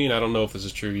struck me, and I don't know if this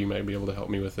is true, you might be able to help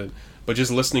me with it, but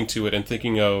just listening to it and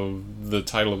thinking of the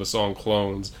title of the song,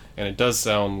 Clones, and it does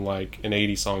sound like an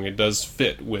 80s song. It does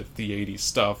fit with the 80s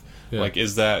stuff. Yeah. Like,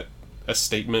 is that a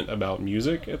statement about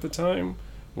music at the time?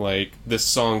 Like, this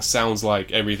song sounds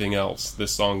like everything else.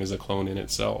 This song is a clone in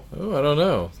itself. Oh, I don't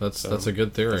know. That's a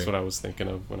good theory. That's what I was thinking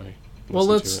of when I Well,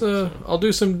 let's. to it, so. I'll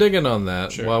do some digging on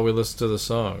that Sure. while we listen to the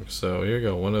song. So here you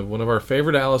go. One of our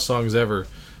favorite Alice songs ever.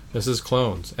 This is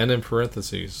Clones, and in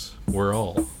parentheses, We're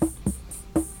All.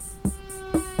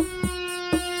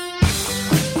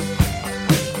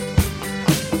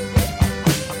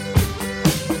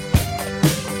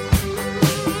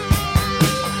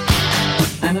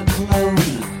 I'm a clone,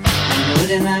 I'm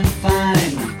good and I'm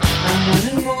fine. I'm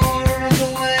running more of the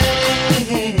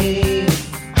way.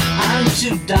 I'm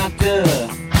too doctor,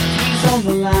 he's on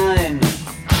the line.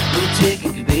 We'll take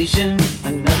incubation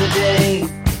another day.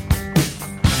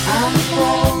 I'm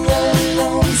all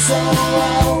alone, so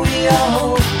are we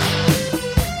all.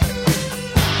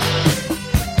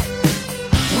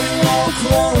 We're all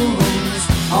clones,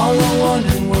 all are one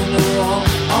and one are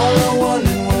all are one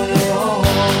and one are all.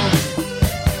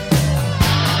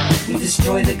 We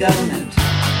destroy the government,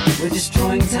 we're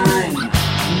destroying time.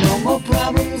 No more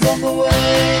problems on the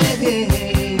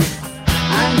way.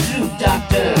 I'm through,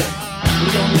 doctor, we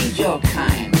don't need your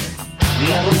kind. The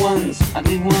other ones,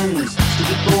 ugly ones,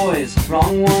 stupid boys,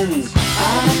 wrong ones.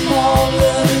 I'm all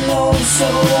alone, so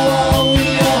are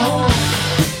we all.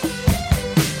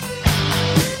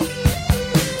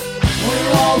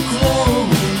 We're all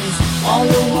clones, all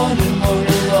are one and one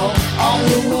are all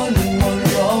are one and one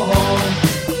are all.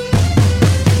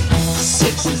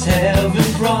 Six is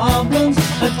having problems,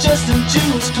 adjusting to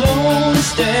his clone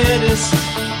status.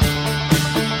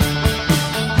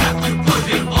 Have to put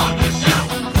him on the shelf.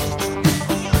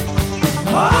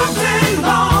 All day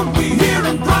long we hear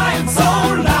him crying so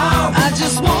loud. I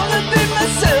just wanna be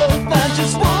myself, I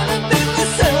just wanna be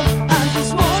myself, I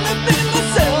just wanna be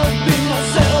myself, be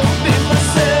myself, be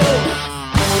myself.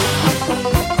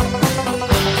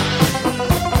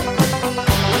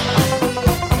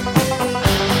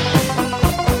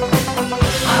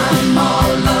 I'm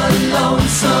all alone,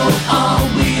 so are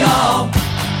we all.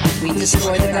 We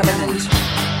destroy the government,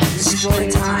 destroy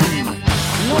time.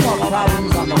 No more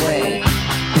problems on the way.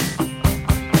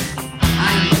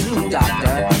 I'm through,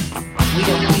 doctor. We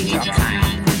don't need your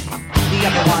kind. The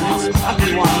other ones,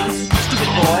 ugly ones,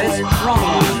 stupid boys, wrong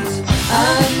ones.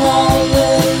 I'm all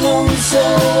alone, so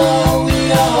are we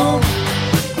all.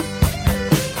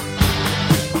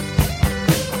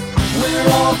 We're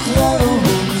all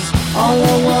clones, all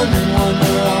are one and one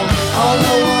are all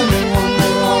are one and one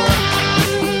are all.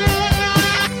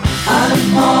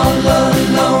 I'm all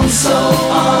alone, so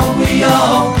are we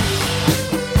all.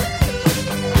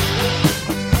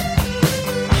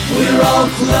 We're all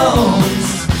clones,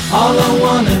 all are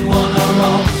one and one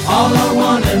are all are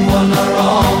one and one are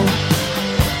all.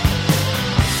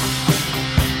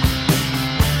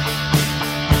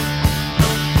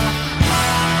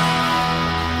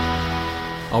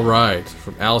 All right,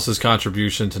 from Alice's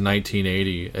contribution to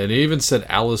 1980, and it even said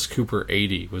Alice Cooper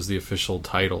 80 was the official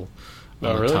title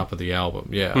on the really? top of the album.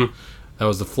 Yeah, that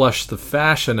was the Flush the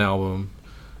Fashion album.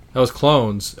 That was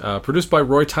Clones, produced by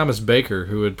Roy Thomas Baker,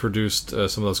 who had produced some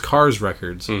of those Cars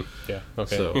records. Yeah,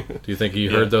 okay. So, do you think he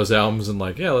heard those albums and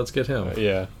like, yeah, let's get him?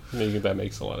 Yeah, maybe that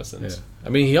makes a lot of sense. Yeah. I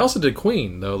mean, he also did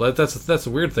Queen, though. That's the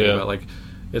weird thing about, like,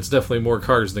 it's definitely more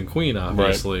Cars than Queen,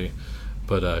 obviously. Right.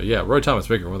 But, yeah, Roy Thomas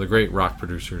Baker, one of the great rock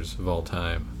producers of all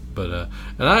time. But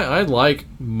and I like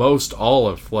most all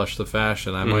of Flush the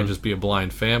Fashion. I might just be a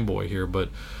blind fanboy here, but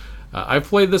I've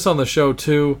played this on the show,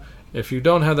 too. If you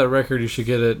don't have that record, you should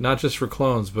get it, not just for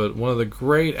Clones, but one of the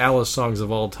great Alice songs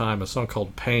of all time, a song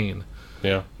called Pain.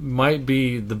 Yeah. Might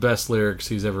be the best lyrics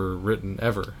he's ever written,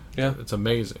 ever. Yeah. It's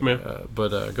amazing. Yeah.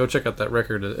 But go check out that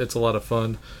record. It's a lot of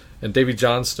fun. And Davy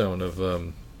Johnstone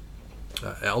of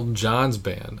Elton John's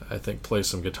band, I think, plays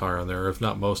some guitar on there, if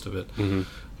not most of it. Mm-hmm.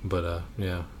 But,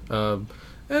 yeah.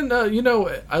 And, you know,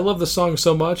 I love the song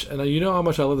so much, and you know how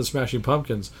much I love the Smashing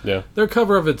Pumpkins. Yeah. Their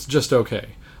cover of it's just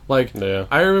okay. Like, yeah.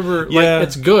 I remember, like,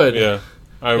 it's good. Yeah,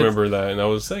 I remember that, and I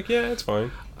was like, yeah, it's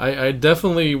fine. I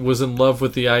definitely was in love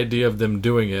with the idea of them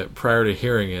doing it prior to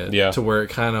hearing it, to where it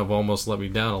kind of almost let me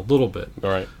down a little bit. All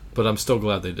right. But I'm still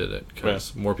glad they did it,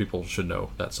 because more people should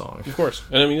know that song. Of course.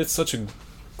 And, I mean, it's such a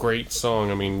great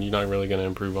song. I mean, you're not really going to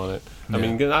improve on it. I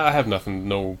mean, I have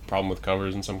no problem with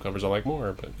covers, and some covers I like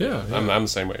more, but I'm the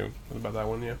same way about that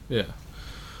one, Yeah.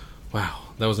 Wow,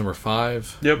 that was number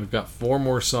 5. Yep. We've got 4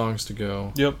 more songs to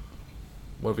go. Yep.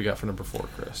 What have we got for number 4,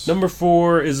 Chris? Number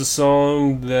 4 is a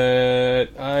song that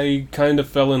I kind of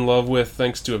fell in love with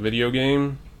thanks to a video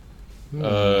game.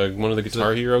 One of the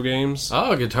Guitar Hero games.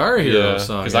 Oh, Guitar Hero Yeah,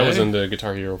 song. because I was into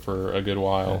Guitar Hero for a good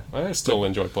while. I still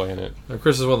enjoy playing it.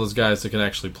 Chris is one of those guys that can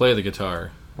actually play the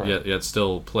guitar, Right. yet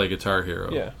still play Guitar Hero.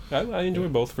 Yeah, I enjoy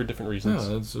both for different reasons.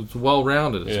 Yeah, it's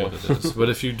well-rounded is Yeah. what it is. But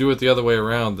if you do it the other way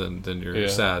around, then you're Yeah. a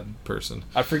sad person.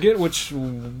 I forget which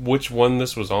one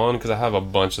this was on, because I have a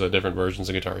bunch of the different versions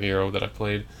of Guitar Hero that I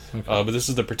played. But this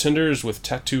is the Pretenders with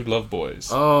Tattooed Love Boys.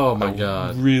 Oh my I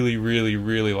god! really, really,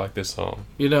 really like this song.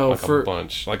 You know, Like a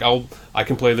bunch. Like I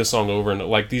can play this song over and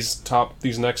like these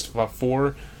next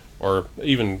four, or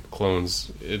even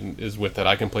clones is with that.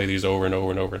 I can play these over and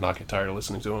over and over and not get tired of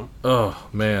listening to them. oh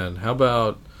man, how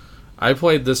about I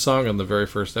played this song on the very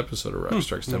first episode of Rock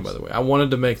Strikes 10. By the way, I wanted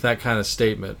to make that kind of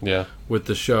statement. Yeah, With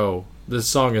the show, this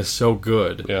song is so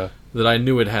good. yeah, That I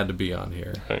knew it had to be on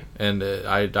here, Right. and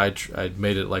I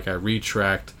made it like I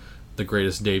retracked the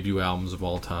greatest debut albums of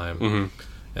all time,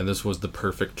 and this was the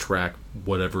perfect track,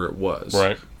 whatever it was.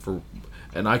 Right.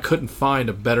 And I couldn't find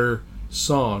a better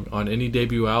song on any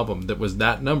debut album that was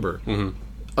that number,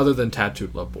 other than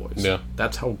Tattooed Love Boys. Yeah.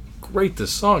 That's how great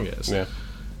this song is. yeah,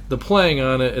 The playing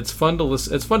on it, it's fun to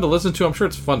listen. It's fun to listen to. I'm sure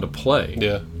it's fun to play.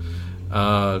 yeah.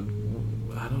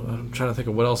 I'm trying to think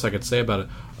of what else I could say about it.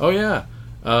 Oh yeah.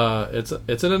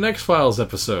 It's in an X-Files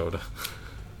episode.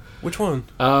 Which one?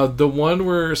 The one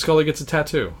where Scully gets a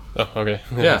tattoo. Oh, okay.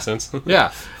 That Yeah. makes sense.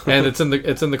 Yeah, and it's in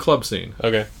the club scene.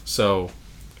 Okay. So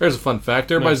there's a fun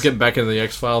fact. Everybody's Nice. getting back into the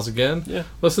X-Files again. Yeah.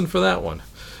 Listen for that one.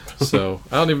 So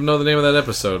I don't even know the name of that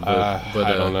episode, but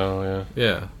I don't know. Yeah.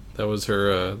 Yeah, that was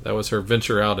her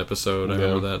venture out episode. I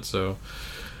remember that. So,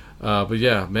 but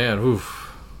yeah, man, oof.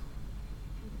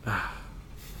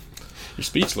 You're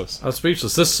speechless. I'm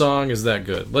speechless. This song is that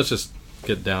good. Let's just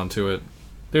get down to it.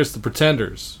 There's the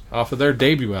Pretenders off of their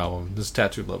debut album. This is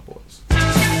Tattooed Love Boys.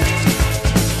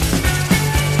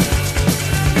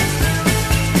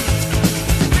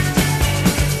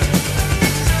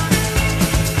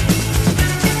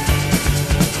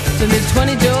 So there's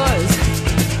 20 doors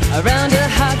around her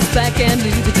heart's black and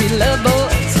blue, the two love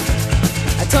boys.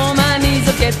 I tore my knees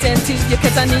up getting to you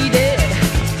 'cause I needed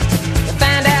to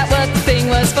find out what the thing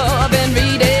was for. I've been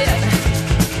reading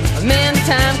when the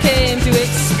time came to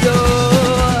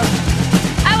explore.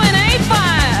 I went ape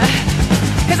fire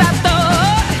 'cause I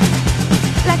thought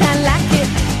like I like it.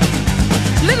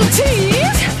 Little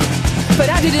tease, but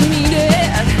I didn't mean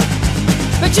it.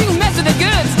 But you mess with the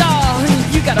good doll,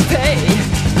 you gotta pay.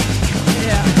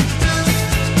 Yeah.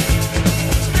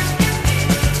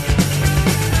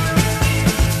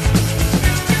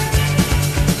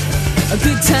 A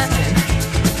good time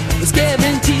was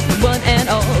guaranteed for one and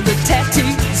all. The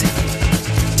tattoos,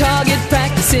 target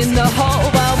practice in the hall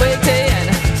while waiting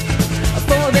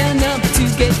for their number to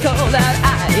get called out.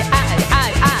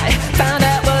 I found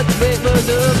out what the wait was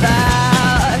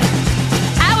about.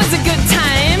 I was a good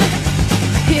time,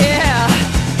 yeah.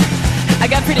 I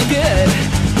got pretty good.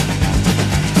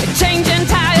 Changing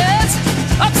tires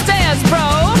upstairs,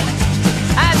 bro.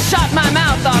 I shot my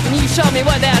mouth off and you showed me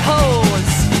what that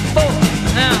hole's for.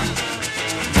 Now.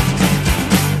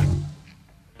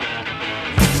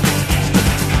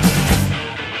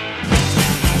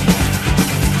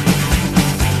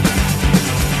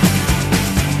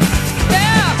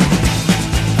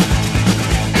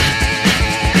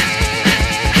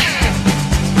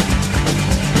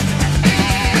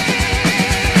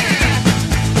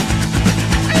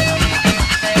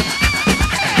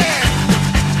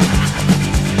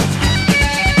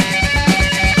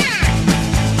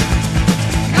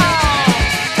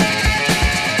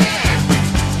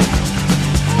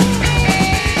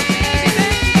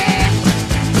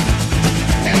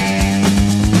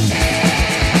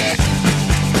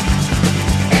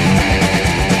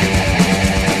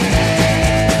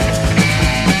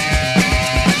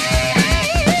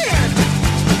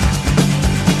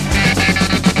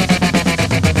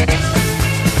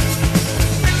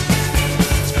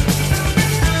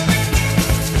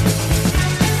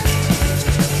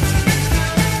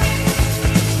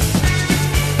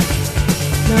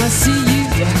 Now I see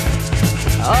you,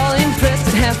 all impressed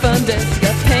and half undressed. You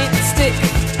got paint and stick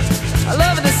all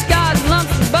over the scars,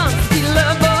 lumps and bumps. You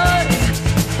love boys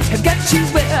have got you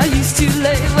where I used to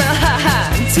lay. Well,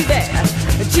 too bad,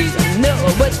 but you don't know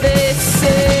what they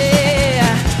say.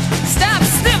 Stop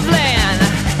sniffling,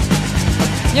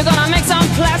 you're gonna make some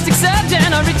plastic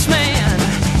surgeon a rich man.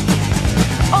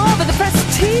 Oh, but the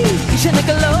prestige and the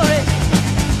glory,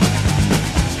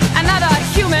 another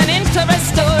human interest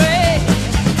story.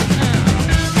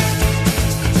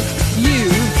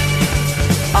 You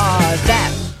are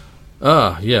that.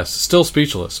 Yes, still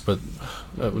speechless, but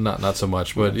not so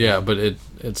much, but yeah, but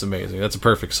it's amazing. That's a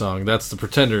perfect song. That's the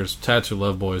Pretenders, Tattoo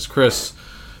Love Boys. Chris,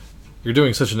 you're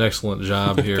doing such an excellent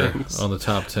job here on the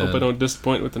top 10. Hope I don't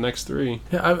disappoint with the next 3.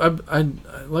 Yeah, I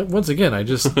like, once again, I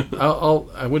just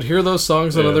I would hear those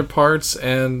songs on other parts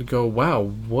and go, wow,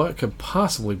 what could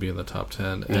possibly be in the top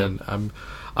 10? Yeah. And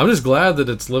I'm just glad that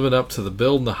it's living up to the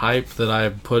build and the hype that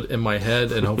I've put in my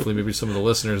head, and hopefully maybe some of the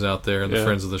listeners out there and the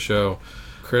friends of the show.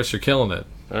 Chris, you're killing it.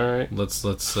 All right,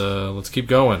 let's keep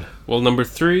going. Well, number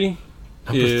 3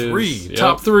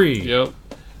 top 3. Yep.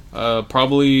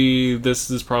 Probably this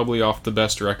is probably off the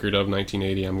best record of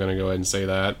 1980. I'm going to go ahead and say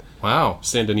that. Wow.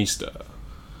 Sandinista.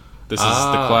 This is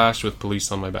The Clash with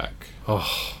Police on My Back.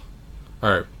 Oh. All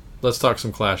right. Let's talk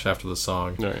some Clash after the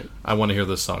song. All right. I want to hear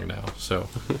this song now. So,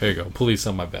 here you go. Police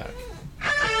on My Back.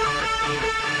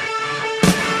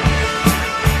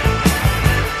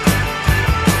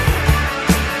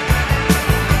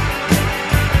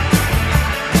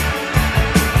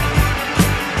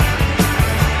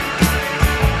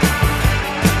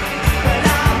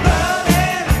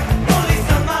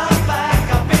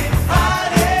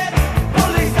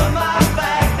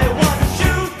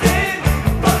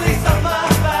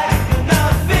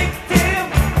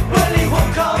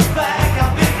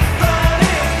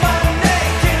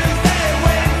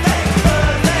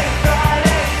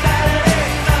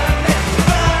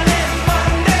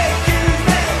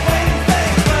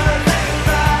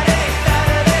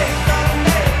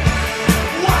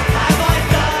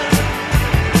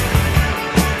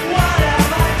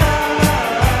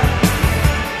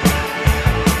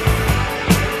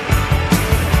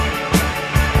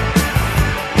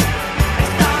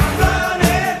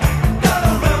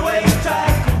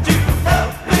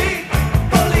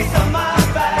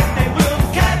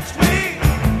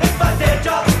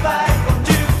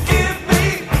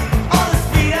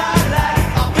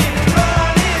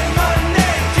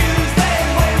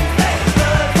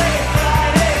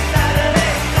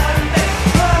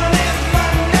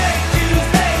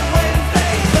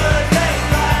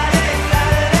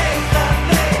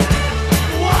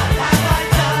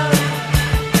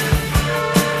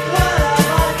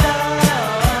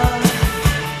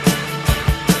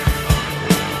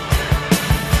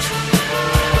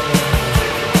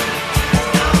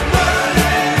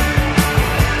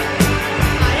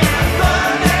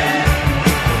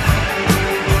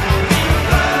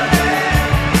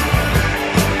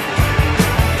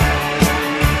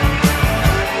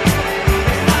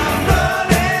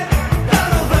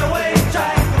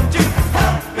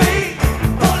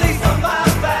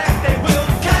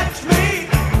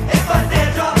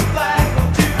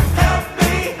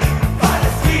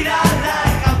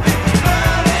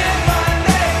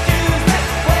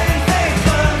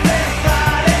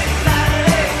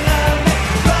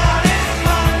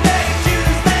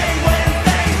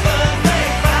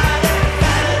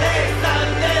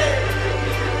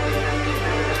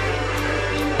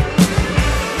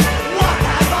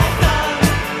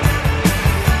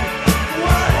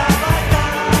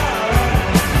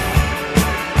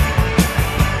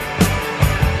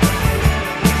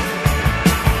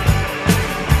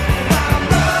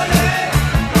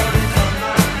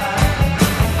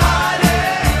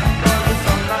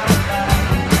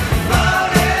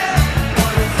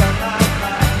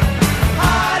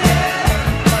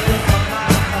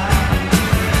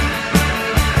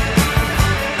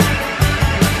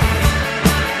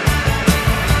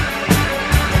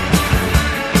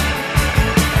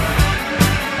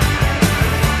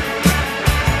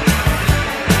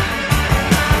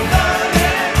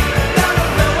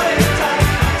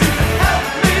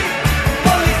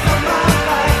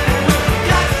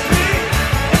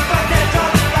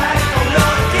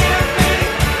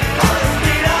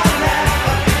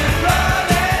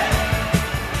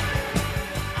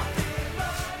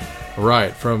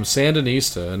 Right, from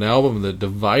Sandinista, an album that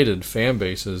divided fan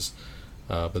bases,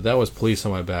 but that was Police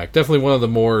on My Back. Definitely one of the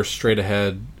more straight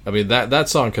ahead. I mean, that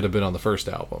song could have been on the first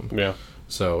album. Yeah.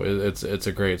 So it's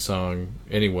a great song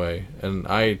anyway, and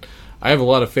I have a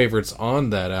lot of favorites on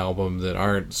that album that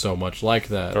aren't so much like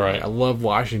that. Right. I love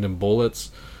Washington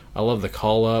Bullets. I love the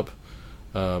Call Up.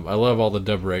 I love all the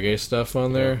dub reggae stuff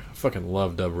on there. I fucking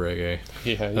love dub reggae.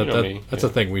 Yeah, you know me. That's a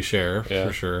thing we share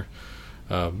for sure.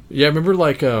 I remember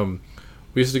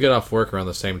we used to get off work around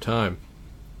the same time,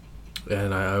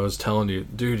 and I was telling you,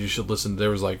 dude, you should listen. There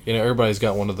was everybody's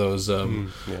got one of those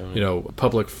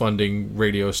public funding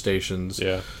radio stations.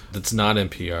 Yeah. That's not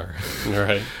NPR.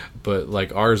 Right. but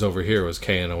like ours over here was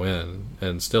KNON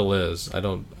and still is.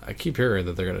 I keep hearing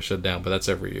that they're going to shut down, but that's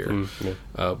every year.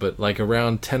 But like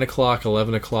around 10 o'clock,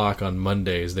 11 o'clock on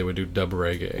Mondays, they would do dub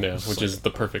reggae. Yeah, which is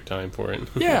the perfect time for it.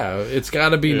 Yeah, it's got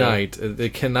to be night. You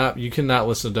cannot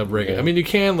listen to dub reggae. I mean, you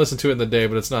can listen to it in the day,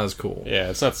 but it's not as cool. Yeah,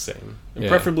 it's not the same. And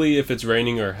preferably if it's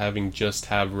raining or having just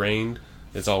have rained,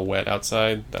 it's all wet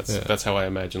outside. That's how I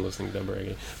imagine listening to dub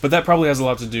reggae. But that probably has a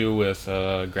lot to do with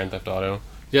Grand Theft Auto.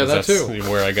 Yeah, that too.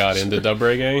 Where I got into dub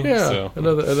reggae. Yeah, so.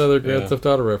 another Grand Theft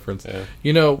Auto reference. Yeah.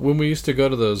 You know, when we used to go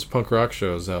to those punk rock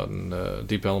shows out in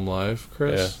Deep Ellum Live,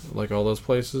 Chris, like all those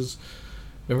places,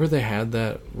 remember they had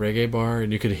that reggae bar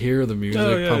and you could hear the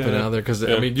music pumping out there? Because,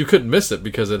 I mean, you couldn't miss it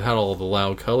because it had all the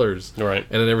loud colors. Right.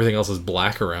 And then everything else is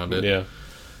black around it. Yeah.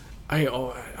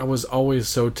 I was always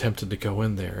so tempted to go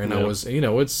in there. And I was,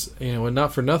 and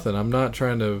not for nothing. I'm not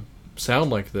trying to sound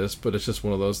like this, but it's just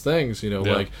one of those things,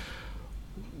 like...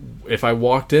 If I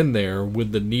walked in there,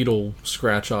 would the needle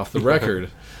scratch off the record?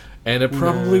 And it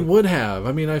probably would have.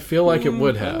 I mean, I feel like it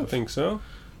would have. I don't think so.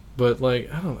 But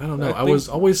like, I don't know. I was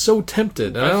always so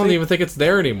tempted, and I don't even think it's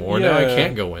there anymore. Now I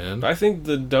can't go in. I think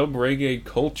the dub reggae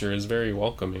culture is very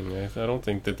welcoming. I don't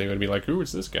think that they would be like, "Who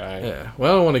is this guy?" Yeah.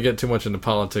 Well, I don't want to get too much into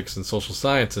politics and social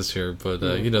sciences here, but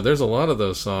there's a lot of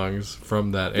those songs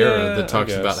from that era that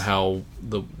talks about how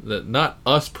that not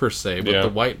us per se, but the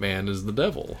white man is the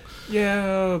devil.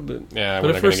 Yeah, but we're not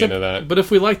going to get into that. But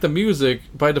if we like the music,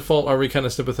 by default, are we kind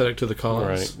of sympathetic to the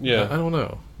cause? Right. Yeah. I don't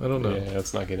know. Yeah,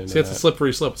 let's not get into that. See, it's a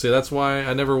slippery slope. See, that's why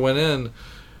I never went in,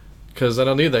 because I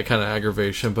don't need that kind of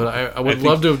aggravation. But I would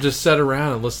love to have just sat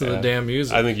around and listened to the damn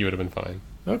music. I think you would have been fine.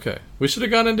 Okay. We should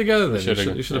have gone in together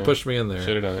then. You should have pushed me in there.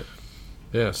 Should have done it.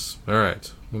 Yes. All right.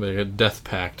 We'll make a death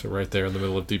pact right there in the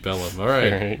middle of Deep Ellum. All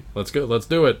right. Let's go. Let's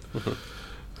do it.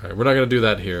 All right, we're not going to do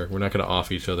that here. We're not going to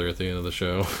off each other at the end of the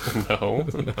show. No.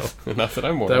 Not that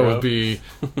I'm aware of. That would be...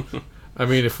 I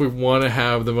mean, if we want to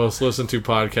have the most listened to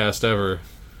podcast ever,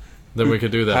 then we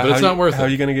could do that. But it's not worth it. How are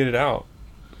you going to get it out?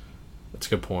 That's a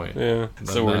good point. Yeah.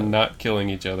 So we're not killing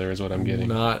each other is what I'm getting.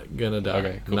 Not going to die.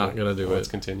 Okay, cool. Not going to do it. Let's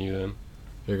continue then.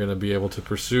 You're going to be able to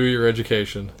pursue your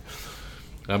education.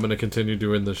 I'm going to continue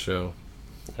doing this show.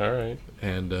 All right.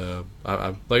 And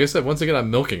I like I said, once again, I'm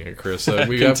milking it, Chris.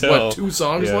 We have, what, 2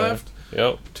 songs left?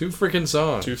 Yep. 2 freaking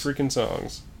songs. 2 freaking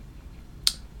songs.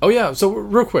 Oh, yeah. So,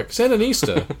 real quick,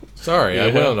 Sandinista. Sorry, I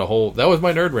went on a whole... That was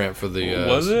my nerd rant for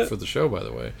the for the show, by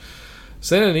the way.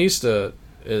 Sandinista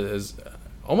is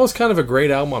almost kind of a great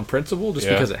album on principle, just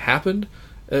because it happened.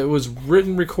 It was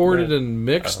written, recorded, and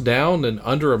mixed down in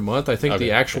under a month. I think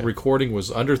the actual recording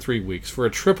was under 3 weeks for a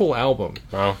triple album.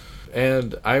 Wow.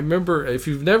 And I remember, if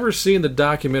you've never seen the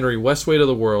documentary West Way to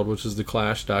the World, which is the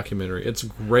Clash documentary, it's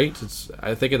great. It's,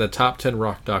 I think, in the top 10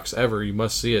 rock docs ever. You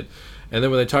must see it. And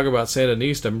then when they talk about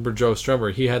Sandinista, I remember Joe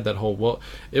Strummer, he had that whole,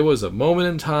 it was a moment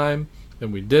in time,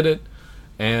 and we did it,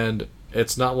 and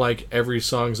it's not like every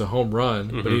song's a home run,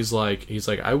 but he's like,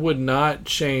 I would not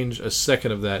change a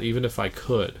second of that, even if I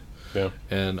could. Yeah.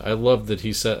 And I love that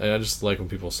he said, and I just like when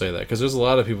people say that, because there's a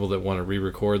lot of people that want to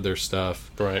re-record their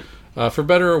stuff. Right. For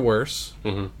better or worse,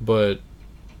 but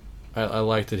I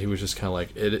like that he was just kind of like,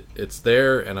 it's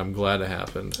there, and I'm glad it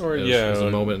happened. Or it was a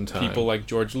moment in time. People like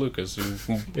George Lucas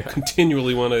who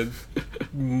continually want to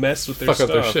mess with their fuck stuff.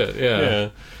 up their shit.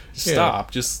 Yeah.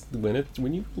 Stop. Just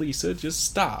when you release it, just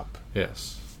stop.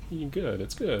 Yes. You're good.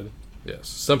 It's good. Yes.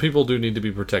 Some people do need to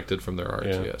be protected from their art.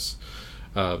 Yeah. Yes.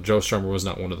 Joe Strummer was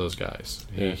not one of those guys.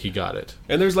 He got it.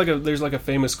 And there's like a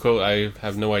famous quote. I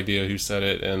have no idea who said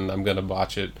it, and I'm gonna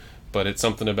botch it. But it's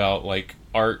something about, like,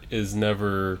 art is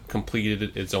never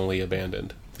completed, it's only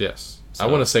abandoned. Yes. So, I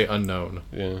want to say unknown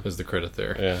is the credit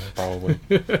there. Yeah, probably.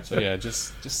 So, yeah,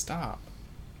 just stop.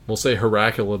 We'll say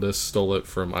Heraclitus stole it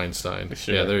from Einstein.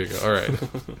 Sure. Yeah, there you go. All right.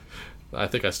 I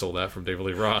think I stole that from David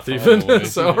Lee Roth, even.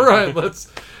 So, all right,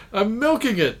 I'm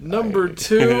milking it. Number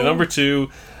 2. Number 2.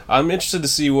 I'm interested to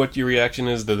see what your reaction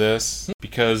is to this,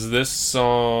 because this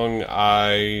song,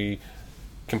 I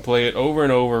can play it over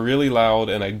and over really loud,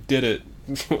 and I did it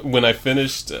when I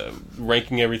finished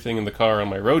ranking everything in the car on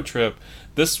my road trip.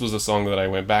 This was a song that I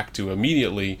went back to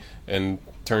immediately and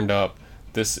turned up.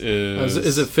 This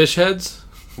is it Fish Heads?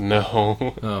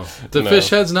 No. Oh. Did Fish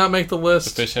Heads not make the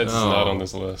list? The Fish Heads is not on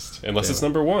this list. Unless it's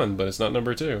number 1, but it's not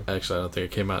number 2. Actually, I don't think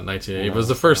it came out in 1980. It was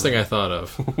the first thing I thought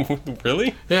of.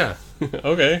 Really? Yeah.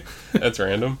 Okay. That's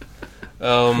random.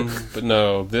 But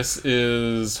no, this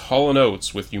is Hall &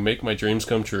 Oates with You Make My Dreams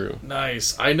Come True.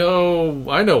 Nice. I know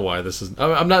why this is...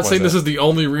 I'm not saying this is the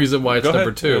only reason why it's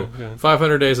number 2. Yeah.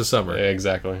 500 Days of Summer. Yeah,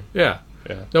 exactly. Yeah.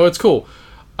 No, it's cool.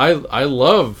 I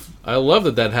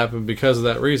love that happened because of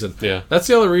that reason. Yeah. That's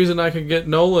the only reason I could get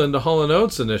Nola into Hall &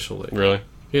 Oates initially. Really?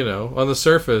 You know, on the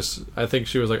surface, I think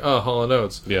she was like, oh, Hall &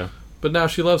 Oates. Yeah. But now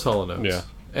she loves Hall & Oates. Yeah.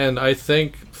 And I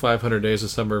thank 500 Days of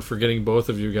Summer for getting both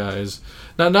of you guys.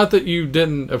 Not that you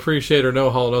didn't appreciate or know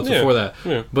Hall & Oates before that,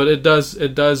 but it does.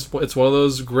 It's one of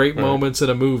those great moments in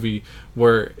a movie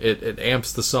where it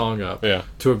amps the song up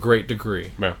to a great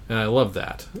degree. Yeah. And I love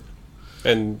that.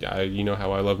 And you know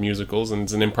how I love musicals, and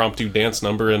it's an impromptu dance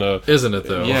number in a... Isn't it,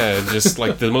 though? Yeah, just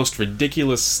like the most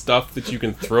ridiculous stuff that you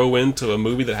can throw into a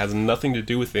movie that has nothing to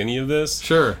do with any of this.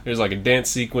 Sure. There's like a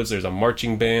dance sequence, there's a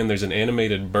marching band, there's an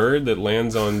animated bird that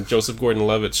lands on Joseph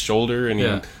Gordon-Levitt's shoulder, and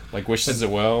he like wishes it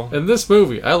well. And this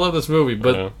movie, I love this movie,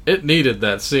 but it needed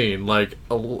that scene, like,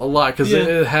 a lot, because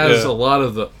it has a lot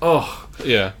of the,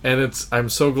 yeah. And I'm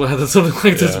so glad that something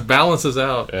like this balances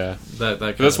out. Yeah.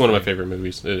 That's one of my favorite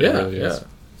movies. It really is.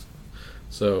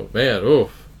 So, man,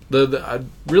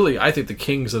 I think the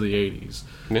kings of the 80s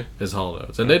is Hall &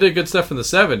 Oates. And they did good stuff in the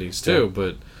 70s, too,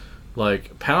 but,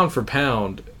 like, pound for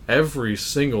pound, every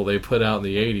single they put out in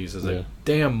the 80s is a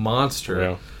damn monster.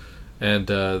 Yeah. And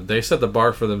they set the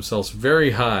bar for themselves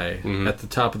very high at the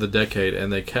top of the decade,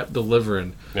 and they kept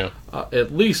delivering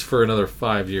at least for another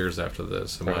 5 years after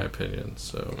this, in my opinion.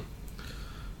 So,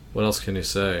 what else can you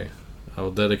say? I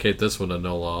will dedicate this one to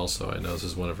Nola also. I know this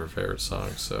is one of her favorite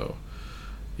songs. So,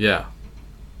 yeah.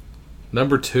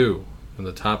 Number 2 in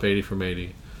the top 80 from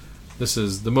 80. This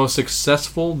is the most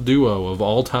successful duo of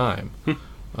all time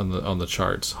on the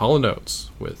charts. Hall &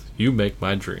 Oates with "You Make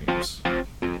My Dreams."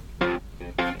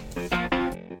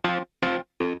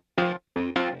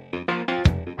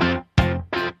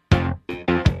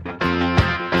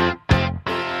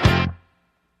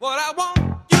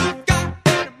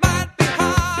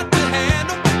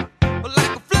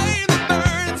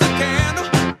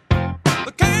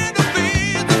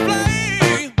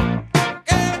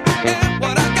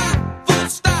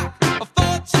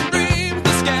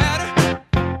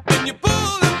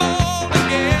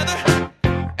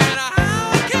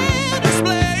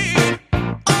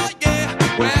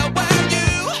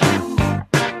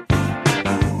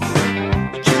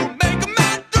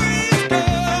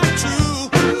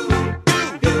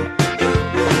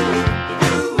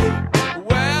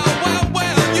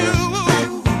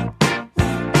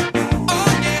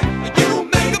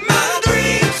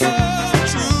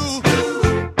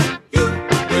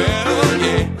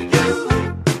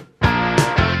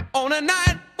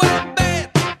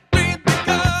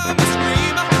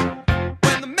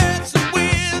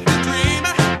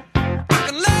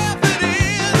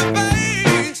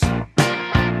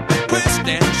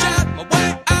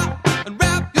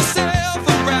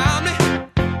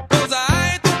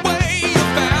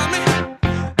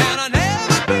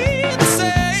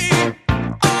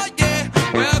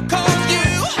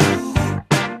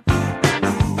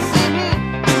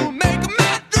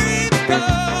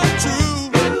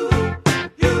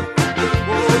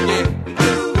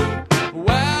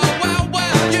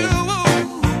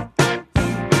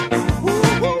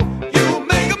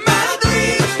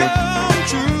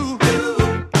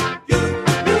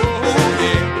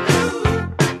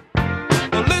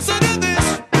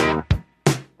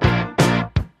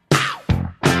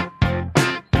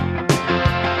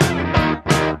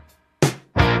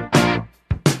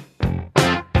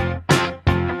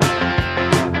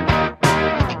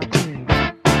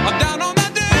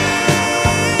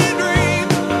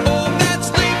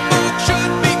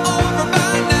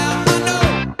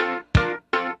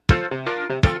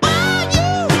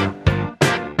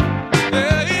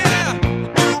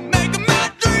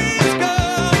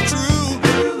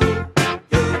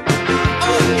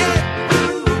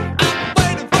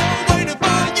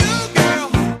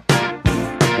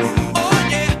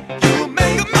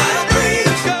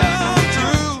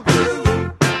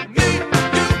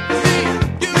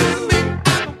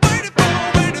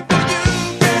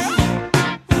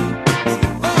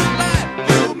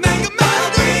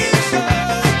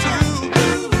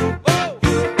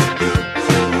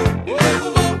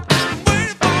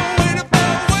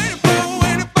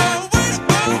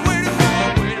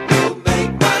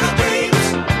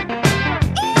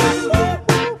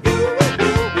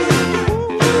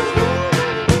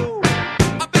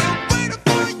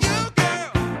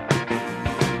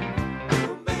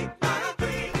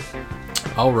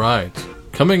 All right.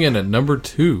 Coming in at number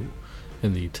 2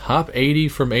 in the top 80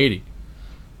 from 80.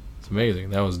 It's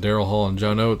amazing. That was Daryl Hall and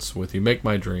John Oates with "You Make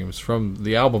My Dreams" from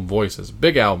the album Voices.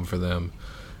 Big album for them.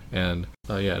 And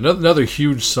another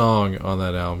huge song on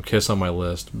that album, "Kiss on My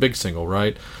List." Big single,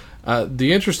 right?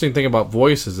 The interesting thing about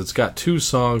Voices, it's got 2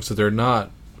 songs that they're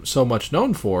not so much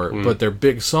known for, but they're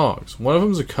big songs. One of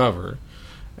them's a cover,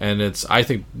 and it's, I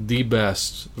think, the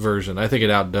best version. I think it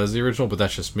outdoes the original, but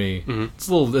that's just me.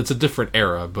 It's a different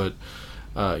era, but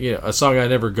a song I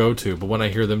never go to, but when I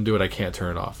hear them do it, I can't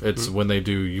turn it off. It's when they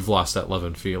do "You've Lost That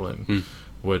Lovin' Feeling,"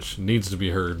 which needs to be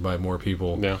heard by more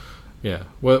people. Yeah.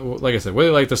 Well, like I said, whether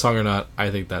you like the song or not,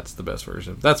 I think that's the best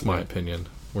version. That's my opinion.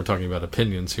 We're talking about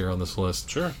opinions here on this list.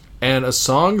 Sure. And a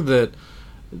song that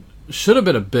should have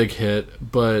been a big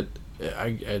hit, but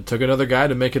it took another guy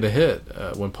to make it a hit.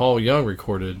 When Paul Young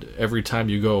recorded "Every Time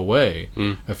You Go Away"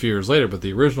 a few years later, but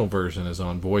the original version is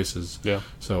on Voices. Yeah.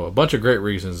 So a bunch of great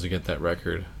reasons to get that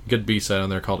record. Good B-side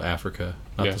on there called "Africa,"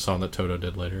 not the song that Toto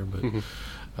did later, but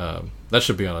that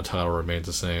should be on A Title Remains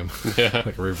the Same. Yeah.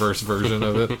 Like a reverse version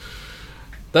of it.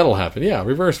 That'll happen. Yeah,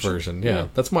 reverse version. Yeah,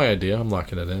 that's my idea. I'm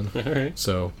locking it in. All right.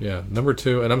 So, yeah, number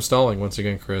 2, and I'm stalling once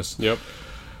again, Chris. Yep.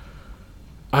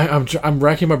 I'm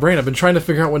racking my brain. I've been trying to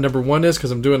figure out what number 1 is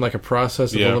because I'm doing like a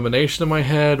process of elimination in my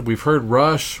head. We've heard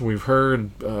Rush. We've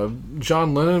heard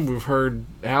John Lennon. We've heard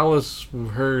Alice.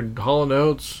 We've heard Hall &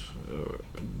 Oates.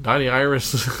 Donnie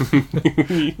Iris.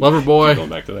 Loverboy. Going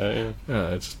back to that, yeah.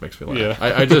 It just makes me laugh.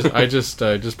 Yeah. I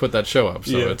just put that show up,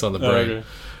 so it's on the brain.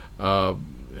 Okay.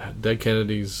 Dead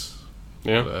Kennedys.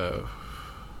 Yeah.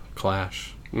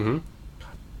 Clash. Mm-hmm.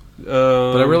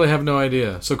 But I really have no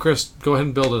idea. So, Chris, go ahead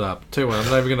and build it up. Tell you what, I'm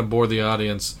not even going to bore the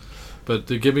audience, but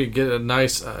to get a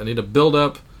nice, I need a build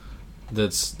up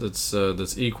that's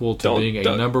equal to being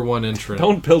a number 1 entrant.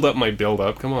 Don't build up my build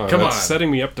up. Come on. That's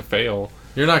setting me up to fail.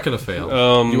 You're not going to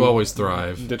fail. You always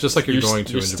thrive, just like you're going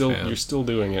to in Japan. You're still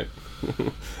doing it.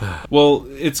 Well,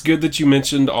 it's good that you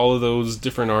mentioned all of those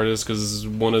different artists, because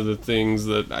one of the things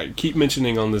that I keep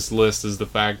mentioning on this list is the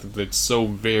fact that it's so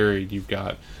varied.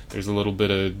 There's a little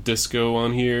bit of disco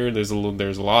on here. There's a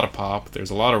lot of pop. There's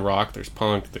a lot of rock. There's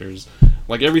punk. There's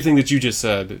like everything that you just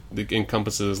said that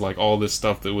encompasses like all this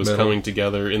stuff that was coming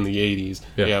together in the 80s.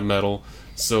 Yeah, metal.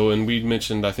 So, and we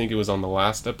mentioned, I think it was on the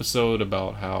last episode,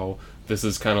 about how this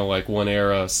is kind of like one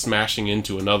era smashing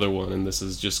into another one, and this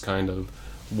is just kind of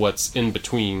what's in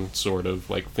between, sort of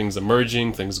like things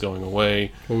emerging, things going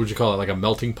away. What would you call it? Like a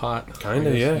melting pot? Kind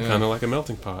of, yeah. Kind of like a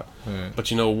melting pot. Right. But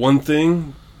one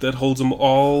thing that holds them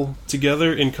all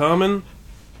together in common,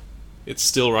 it's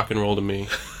still rock and roll to me.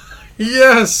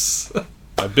 Yes!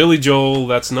 By Billy Joel,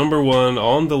 that's number 1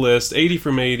 on the list, 80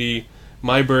 from 80,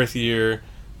 my birth year.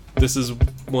 This is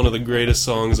one of the greatest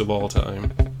songs of all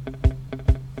time.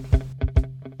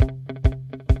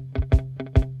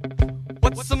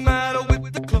 What's the matter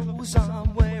with the clothes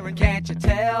I'm wearing? Can't you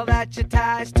tell that your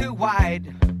tie's too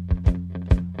wide?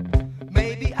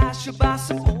 Maybe I should buy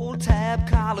some old tab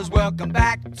collars. Welcome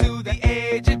back to the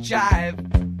age of jive.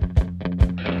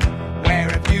 Where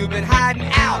have you been hiding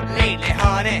out lately,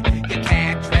 honey? You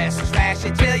can't dress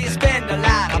trashy till you spend a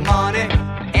lot of money.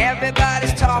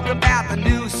 Everybody's talking about the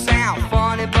new sound,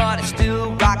 funny, but it's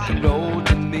still rock and roll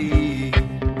to me.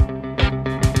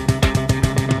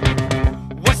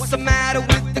 What's the matter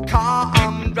with the car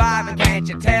I'm driving? Can't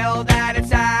you tell that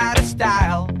it's out of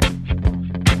style?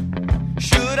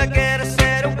 Should I get a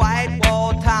set of white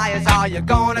wall tires? Are you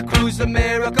gonna cruise the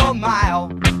Miracle Mile?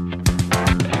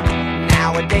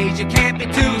 Nowadays you can't be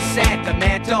too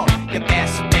sentimental. Your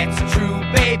best bet's a true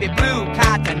baby blue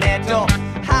Continental.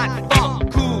 Hot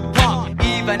funk, cool punk,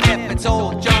 even if it's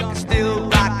old junk, it's still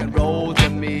rock and roll to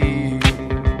me.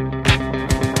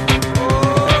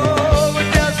 Oh,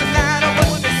 it doesn't matter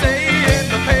what they say in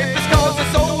the papers, 'cause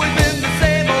it's always been the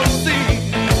same old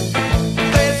scene.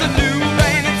 There's a new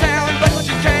band in town, but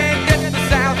you can't get the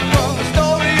sound from a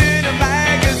story in a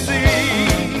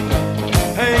magazine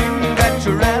aimed at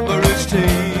your average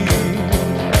teen.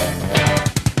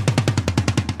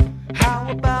 How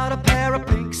about a pair of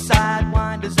pink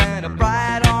sidewinders and a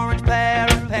bright orange pair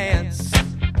of pants?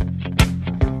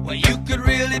 Well, you could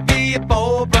really be a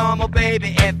Beau Brummel,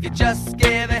 baby, if you just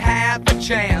give it half a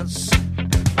chance.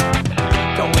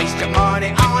 Don't waste your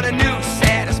money on a new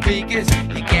set of speakers.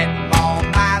 You get more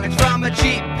mileage from a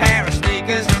cheap pair of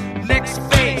sneakers. Next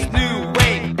phase, new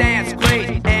wave, dance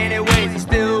great. Anyways, it's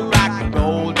still rock and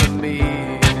roll to me.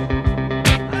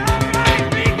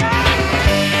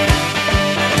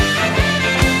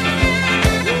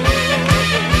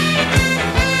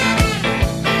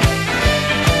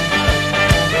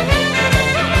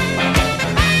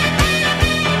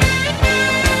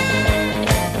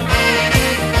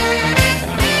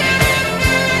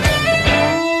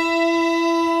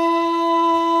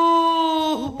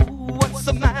 What's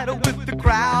the matter with the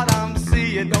crowd I'm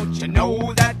seeing? Don't you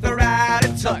know that they're out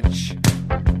of touch?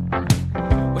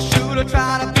 Well, should I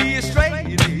try to be a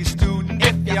straight A student?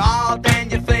 If you are, then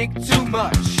you think too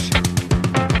much.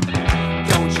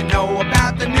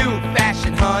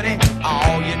 honey.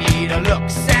 All you need are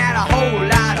looks and a whole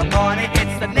lot of money.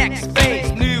 It's the next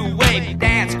phase, new wave,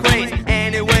 dance craze.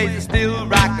 Anyways, it's still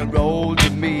rock and roll to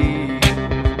me.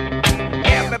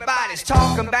 Everybody's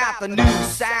talking about the new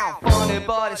sound, funny,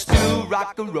 but it's still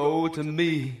rock and roll to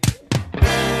me.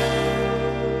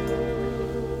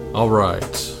 All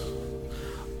right.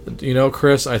 You know,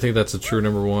 Chris, I think that's a true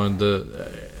number one.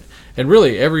 And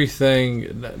really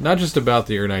everything, not just about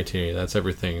the year 1980, that's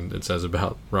everything it says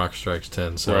about Rock Strikes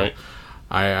 10. So Right.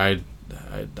 I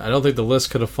don't think the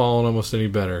list could have fallen almost any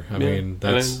better. I mean,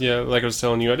 that's... like I was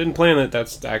telling you, I didn't plan it.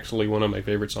 That's actually one of my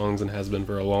favorite songs and has been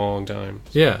for a long time.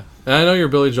 Yeah. And I know you're a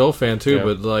Billy Joel fan too, Yeah.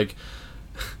 but like...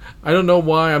 I don't know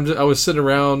why. I was sitting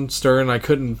around stirring. I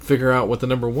couldn't figure out what the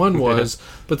number one was.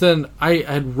 But then I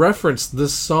had referenced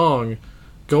this song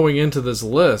going into this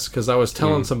list because I was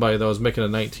telling somebody that I was making a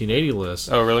 1980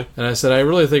 list. Oh, really? And I said, I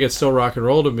really think It's Still Rock and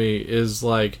Roll to Me is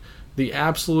like the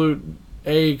absolute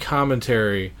A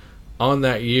commentary on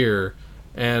that year.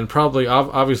 And probably,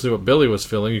 obviously, what Billy was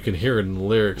feeling. You can hear it in the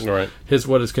lyrics. Right.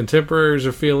 What his contemporaries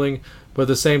are feeling. But at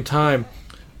the same time,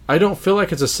 I don't feel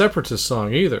like it's a separatist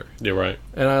song either. You're right.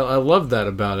 And I love that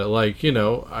about it. Like, you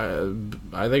know,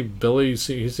 I think Billy,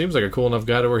 he seems like a cool enough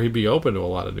guy to where he'd be open to a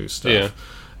lot of new stuff. Yeah.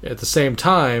 At the same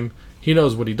time, he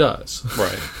knows what he does.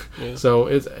 Right. Yeah. So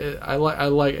I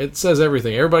like it says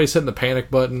everything. Everybody's hitting the panic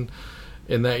button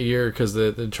in that year because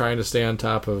they're trying to stay on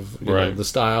top of you know, the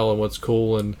style and what's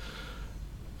cool. And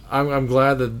I'm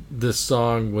glad that this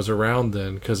song was around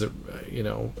then because it, you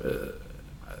know.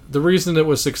 The reason it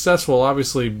was successful,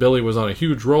 obviously, Billy was on a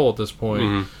huge roll at this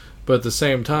point, but at the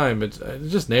same time, it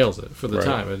just nails it for the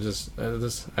time.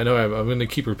 I know I'm going to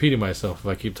keep repeating myself if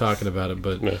I keep talking about it,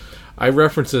 but I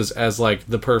reference this as like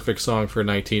the perfect song for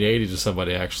 1980 to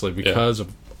somebody actually because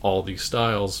of all these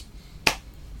styles.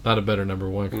 Not a better number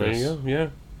one, Chris. There you go. Yeah,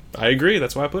 I agree.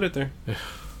 That's why I put it there.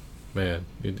 Man,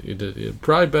 you did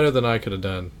probably better than I could have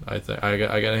done. I think I got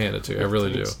to hand it to you. I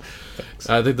really do. Thanks.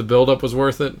 I think the build up was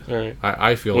worth it. All right.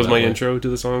 I feel was that my way. intro to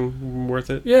the song worth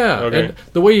it? Yeah. Okay. And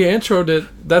the way you introed it,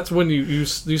 that's when you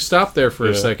stopped there for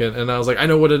a second, and I was like, I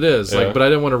know what it is, like, but I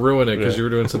didn't want to ruin it because you were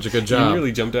doing such a good job. You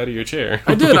really jumped out of your chair.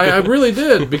 I did. I really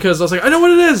did because I was like, I know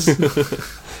what it is.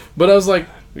 But I was like,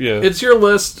 it's your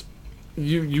list.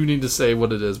 You need to say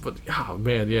what it is. But oh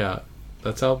man, yeah,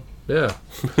 that's how. Yeah.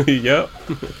 Yep.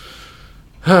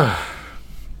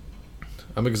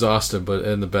 I'm exhausted, but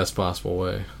in the best possible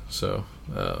way. So,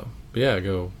 yeah,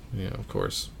 go. You know, of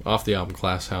course, off the album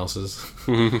Glass Houses.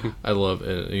 I love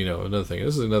it. You know, another thing.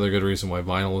 This is another good reason why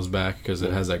vinyl is back because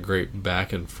it has that great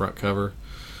back and front cover,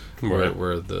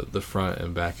 where the front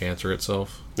and back answer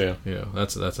itself. Yeah. You know,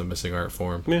 that's a missing art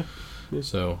form. Yeah.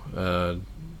 So,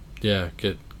 yeah,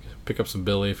 pick up some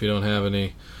Billy if you don't have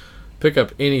any. Pick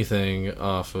up anything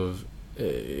off of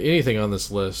anything on this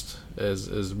list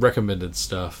as recommended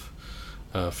stuff.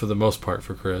 For the most part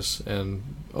for Chris, and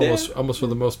almost for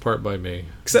the most part by me.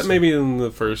 Except maybe in the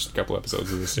first couple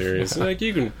episodes of the series. Like,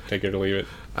 you can take it or leave it.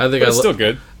 I think it's still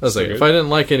good. I was like, if I didn't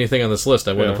like anything on this list,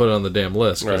 I wouldn't have put it on the damn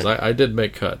list, because Right. I did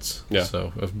make cuts. Yeah.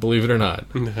 So, believe it or not.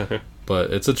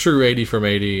 But it's a true 80 from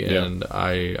 80, and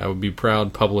I would be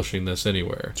proud publishing this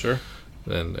anywhere. Sure.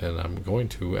 And I'm going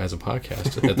to, as a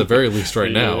podcast, at the very least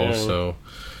right now. Yeah. So,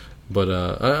 but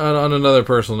on another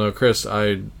personal note, Chris,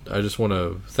 I just want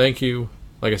to thank you.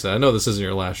 Like I said, I know this isn't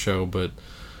your last show, but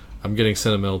I'm getting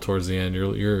sentimental towards the end.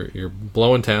 You're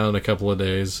blowing town in a couple of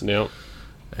days. Yep.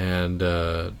 And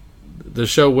the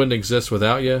show wouldn't exist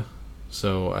without you.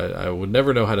 So I would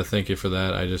never know how to thank you for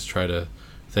that. I just try to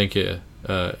thank you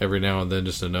every now and then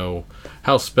just to know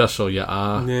how special you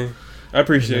are. Yeah. I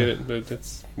appreciate it, but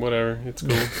it's whatever. It's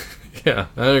cool. Yeah.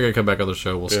 I'm going to come back on the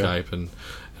show. We'll Skype and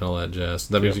all that jazz.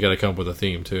 That means you got to come up with a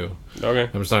theme too.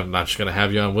 Okay. I'm not just going to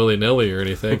have you on willy nilly or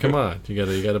anything. Come on, you got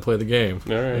to play the game.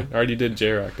 All right. I already did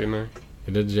J-Rock, didn't I?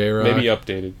 You did J-Rock. Maybe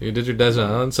updated. You did your Desert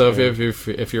Island. So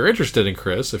if you're interested in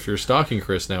Chris, if you're stalking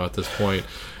Chris now at this point,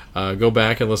 go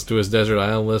back and listen to his Desert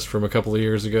Island list from a couple of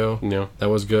years ago. Yeah. That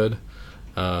was good.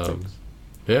 Yeah,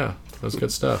 that was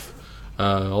good stuff.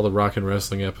 All the rock and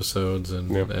wrestling episodes,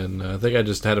 and I think I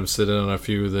just had him sit in on a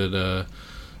few that.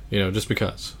 Just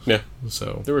because. Yeah.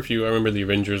 So there were a few. I remember the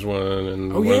Avengers one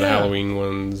and one of the Halloween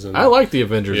ones. And I like the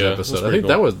Avengers episode. I think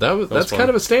cool. that's kind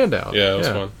of a standout. Yeah, it was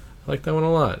fun. I like that one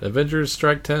a lot. Avengers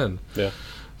Strike 10. Yeah.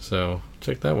 So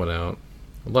check that one out.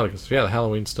 A lot of good stuff. Yeah, the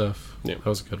Halloween stuff. Yeah. That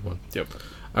was a good one. Yep.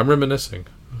 I'm reminiscing.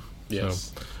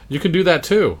 Yes. So you can do that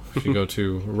too. If you go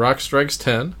to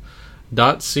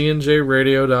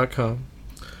rockstrikes10.cnjradio.com,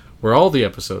 where all the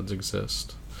episodes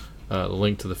exist. The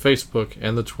link to the Facebook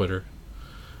and the Twitter.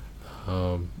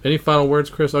 Any final words,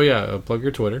 Chris? Oh yeah, plug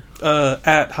your Twitter.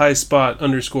 At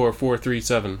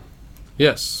highspot_437.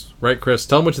 Yes, right, Chris.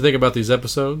 Tell them what you think about these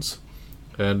episodes.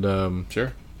 And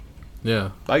sure.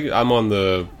 Yeah, I'm on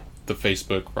the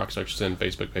Facebook Rock Strikes 10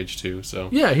 Facebook page too. So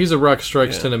yeah, he's a Rock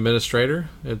Strikes 10 administrator.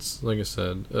 It's like I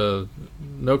said,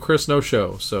 no Chris, no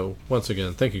show. So once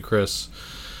again, thank you, Chris.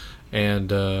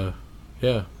 And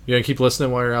yeah, you're gonna keep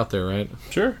listening while you're out there, right?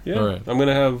 Sure. Yeah. All right. I'm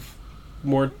gonna have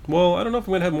more. Well, I don't know if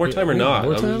I'm gonna have more time or not.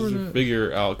 More I'm time just or not?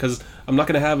 figure out because I'm not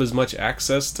gonna have as much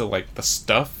access to like the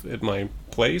stuff at my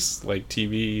place, like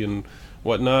TV and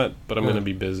whatnot. But I'm gonna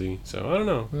be busy, so I don't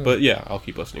know. But yeah, I'll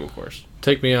keep listening, of course.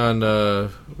 Take me on.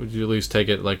 Would you at least take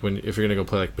it like if you're gonna go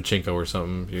play like pachinko or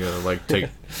something? You gotta like take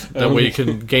that way you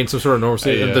can gain some sort of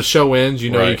normalcy. Yeah. The show ends,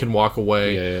 you Right. can walk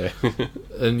away. Yeah.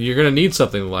 And you're gonna need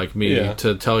something like me Yeah.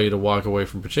 to tell you to walk away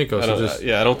from pachinko. I So don't,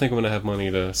 I don't think I'm gonna have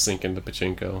money to sink into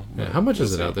pachinko. yeah, how much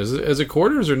is it out there? Is it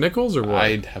quarters or nickels or what?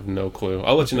 I have no clue.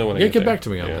 I'll let you know when I get get there. back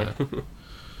to me on that.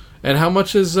 And how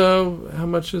much is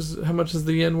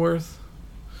the yen worth?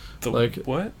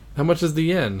 What? How much is the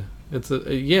yen? It's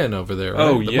a yen over there. Right?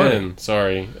 Oh, The yen. money.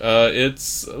 Sorry.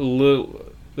 It's a little.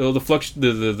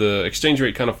 The exchange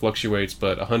rate kind of fluctuates,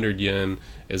 but 100 yen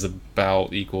is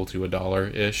about equal to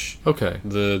 $1 ish. Okay.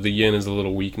 The yen is a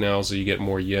little weak now, so you get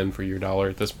more yen for your dollar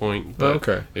at this point. But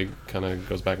okay. It kind of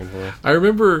goes back and forth. I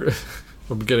remember.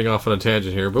 I'm getting off on a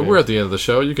tangent here, but we're at the end of the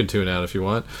show. You can tune out if you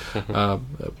want, but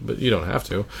you don't have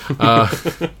to.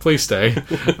 Please stay.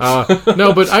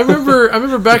 No, but I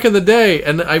remember back in the day,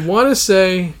 and I want to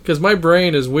say, because my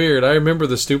brain is weird, I remember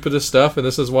the stupidest stuff, and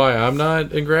this is why I'm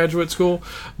not in graduate school.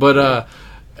 But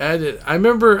I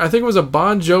remember, I think it was a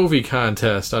Bon Jovi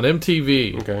contest on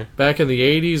MTV back in the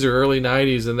 80s or early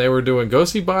 90s, and they were doing, go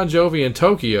see Bon Jovi in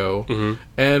Tokyo,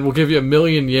 and we'll give you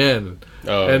 1,000,000 yen.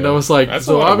 Oh, and yeah. I was like, That's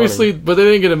so a lot of obviously, but they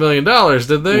didn't get $1 million,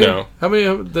 did they? No. How many?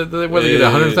 Did they get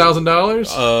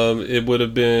 $100,000? It would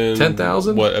have been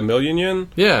 10,000. What, 1,000,000 yen?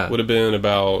 Yeah, Would have been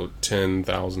about $10,000.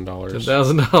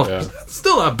 $10,000. Yeah.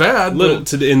 Still not bad. And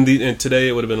today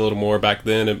it would have been a little more. Back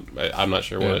then, I'm not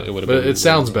sure what it would have been. But it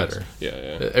sounds better.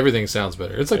 Yeah. Everything sounds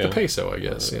better. It's like the peso, I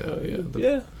guess. Yeah.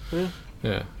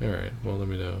 All right. Well, let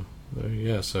me know.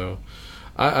 Yeah. So.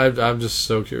 I'm just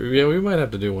so curious. Yeah, we might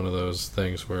have to do one of those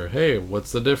things where, hey,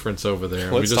 what's the difference over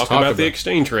there? Let's talk about the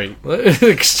exchange rate.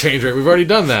 Exchange rate. We've already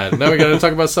done that. Now we got to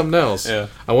talk about something else. Yeah.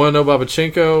 I want to know about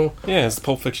pachinko. Yeah, it's the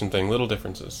Pulp Fiction thing. Little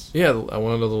differences. Yeah, I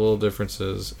want to know the little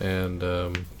differences and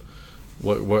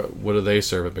what do they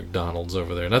serve at McDonald's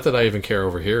over there? Not that I even care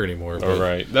over here anymore. But,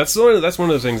 right. That's one of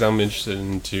the things I'm interested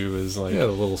in too. Is like the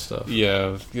little stuff.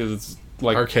 Yeah, because it's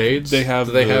like arcades. They have.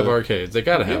 Do they have arcades? They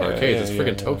gotta have arcades. It's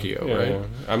freaking Tokyo, right? Yeah.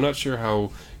 I'm not sure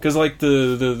how, because like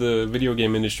the video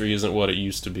game industry isn't what it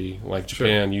used to be. Like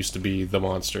Japan used to be the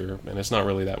monster, and it's not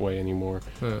really that way anymore.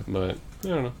 But I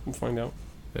don't know. We'll find out.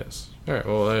 Yes. All right.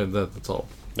 Well, that's all.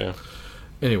 Yeah.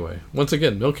 Anyway, once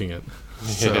again, milking it.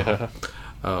 Yeah.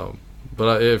 So,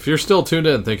 but if you're still tuned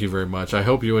in, thank you very much. I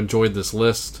hope you enjoyed this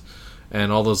list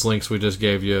and all those links we just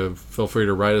gave you. Feel free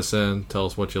to write us in. Tell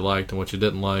us what you liked and what you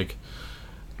didn't like.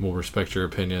 We'll respect your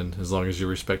opinion as long as you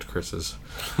respect Chris's.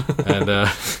 And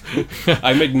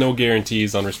I make no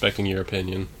guarantees on respecting your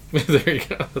opinion. There you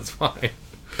go. That's fine.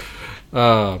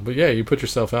 But yeah, you put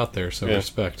yourself out there, so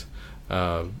respect.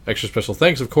 Extra special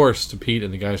thanks, of course, to Pete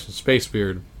and the guys from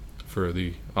Spacebeard for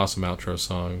the awesome outro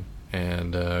song.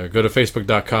 And go to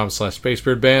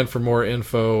facebook.com/SpaceBeardBand for more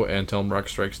info and tell them Rock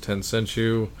Strikes 10 sent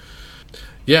you.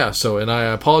 Yeah, so, and I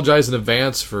apologize in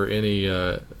advance for any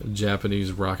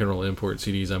Japanese rock and roll import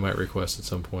CDs I might request at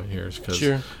some point here,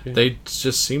 because they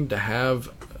just seem to have,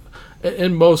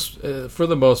 for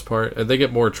the most part, they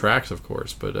get more tracks, of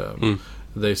course, but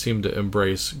they seem to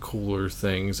embrace cooler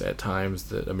things at times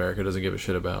that America doesn't give a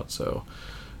shit about. So,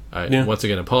 I once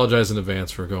again apologize in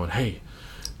advance for going, hey,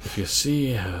 if you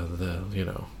see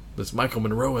this Michael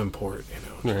Monroe import,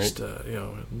 just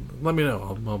let me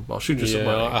know. I'll shoot you some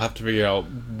money. I'll have to figure out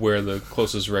where the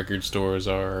closest record stores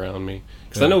are around me,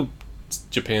 because I know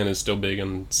Japan is still big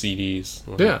on CDs.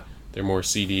 They're more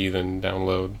CD than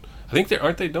download. I think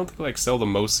don't they like sell the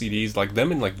most CDs, like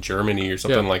them in like Germany or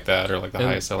something like that, or like the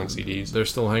highest selling CDs. They're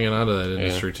still hanging on to that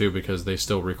industry too, because they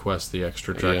still request the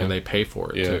extra track and they pay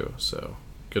for it too. So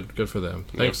good for them.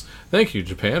 Thank you,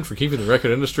 Japan, for keeping the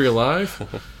record industry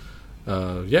alive.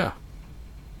 And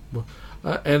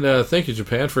thank you,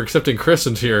 Japan, for accepting Chris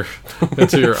into your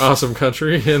awesome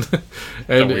country, and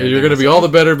you're going to be all the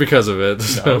better because of it.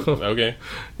 So. Okay.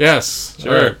 Yes.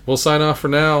 Sure. All right. We'll sign off for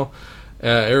now.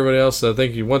 Everybody else,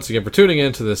 thank you once again for tuning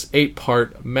in to this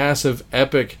 8-part, massive,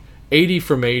 epic, 80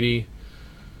 from 80.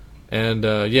 And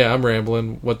yeah, I'm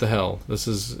rambling. What the hell? This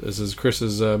is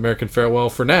Chris's American farewell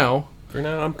for now. For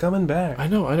now, I'm coming back. I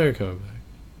know you're coming back.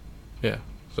 Yeah.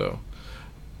 So,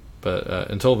 but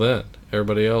until then,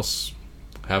 everybody else,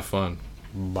 have fun.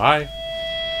 Bye.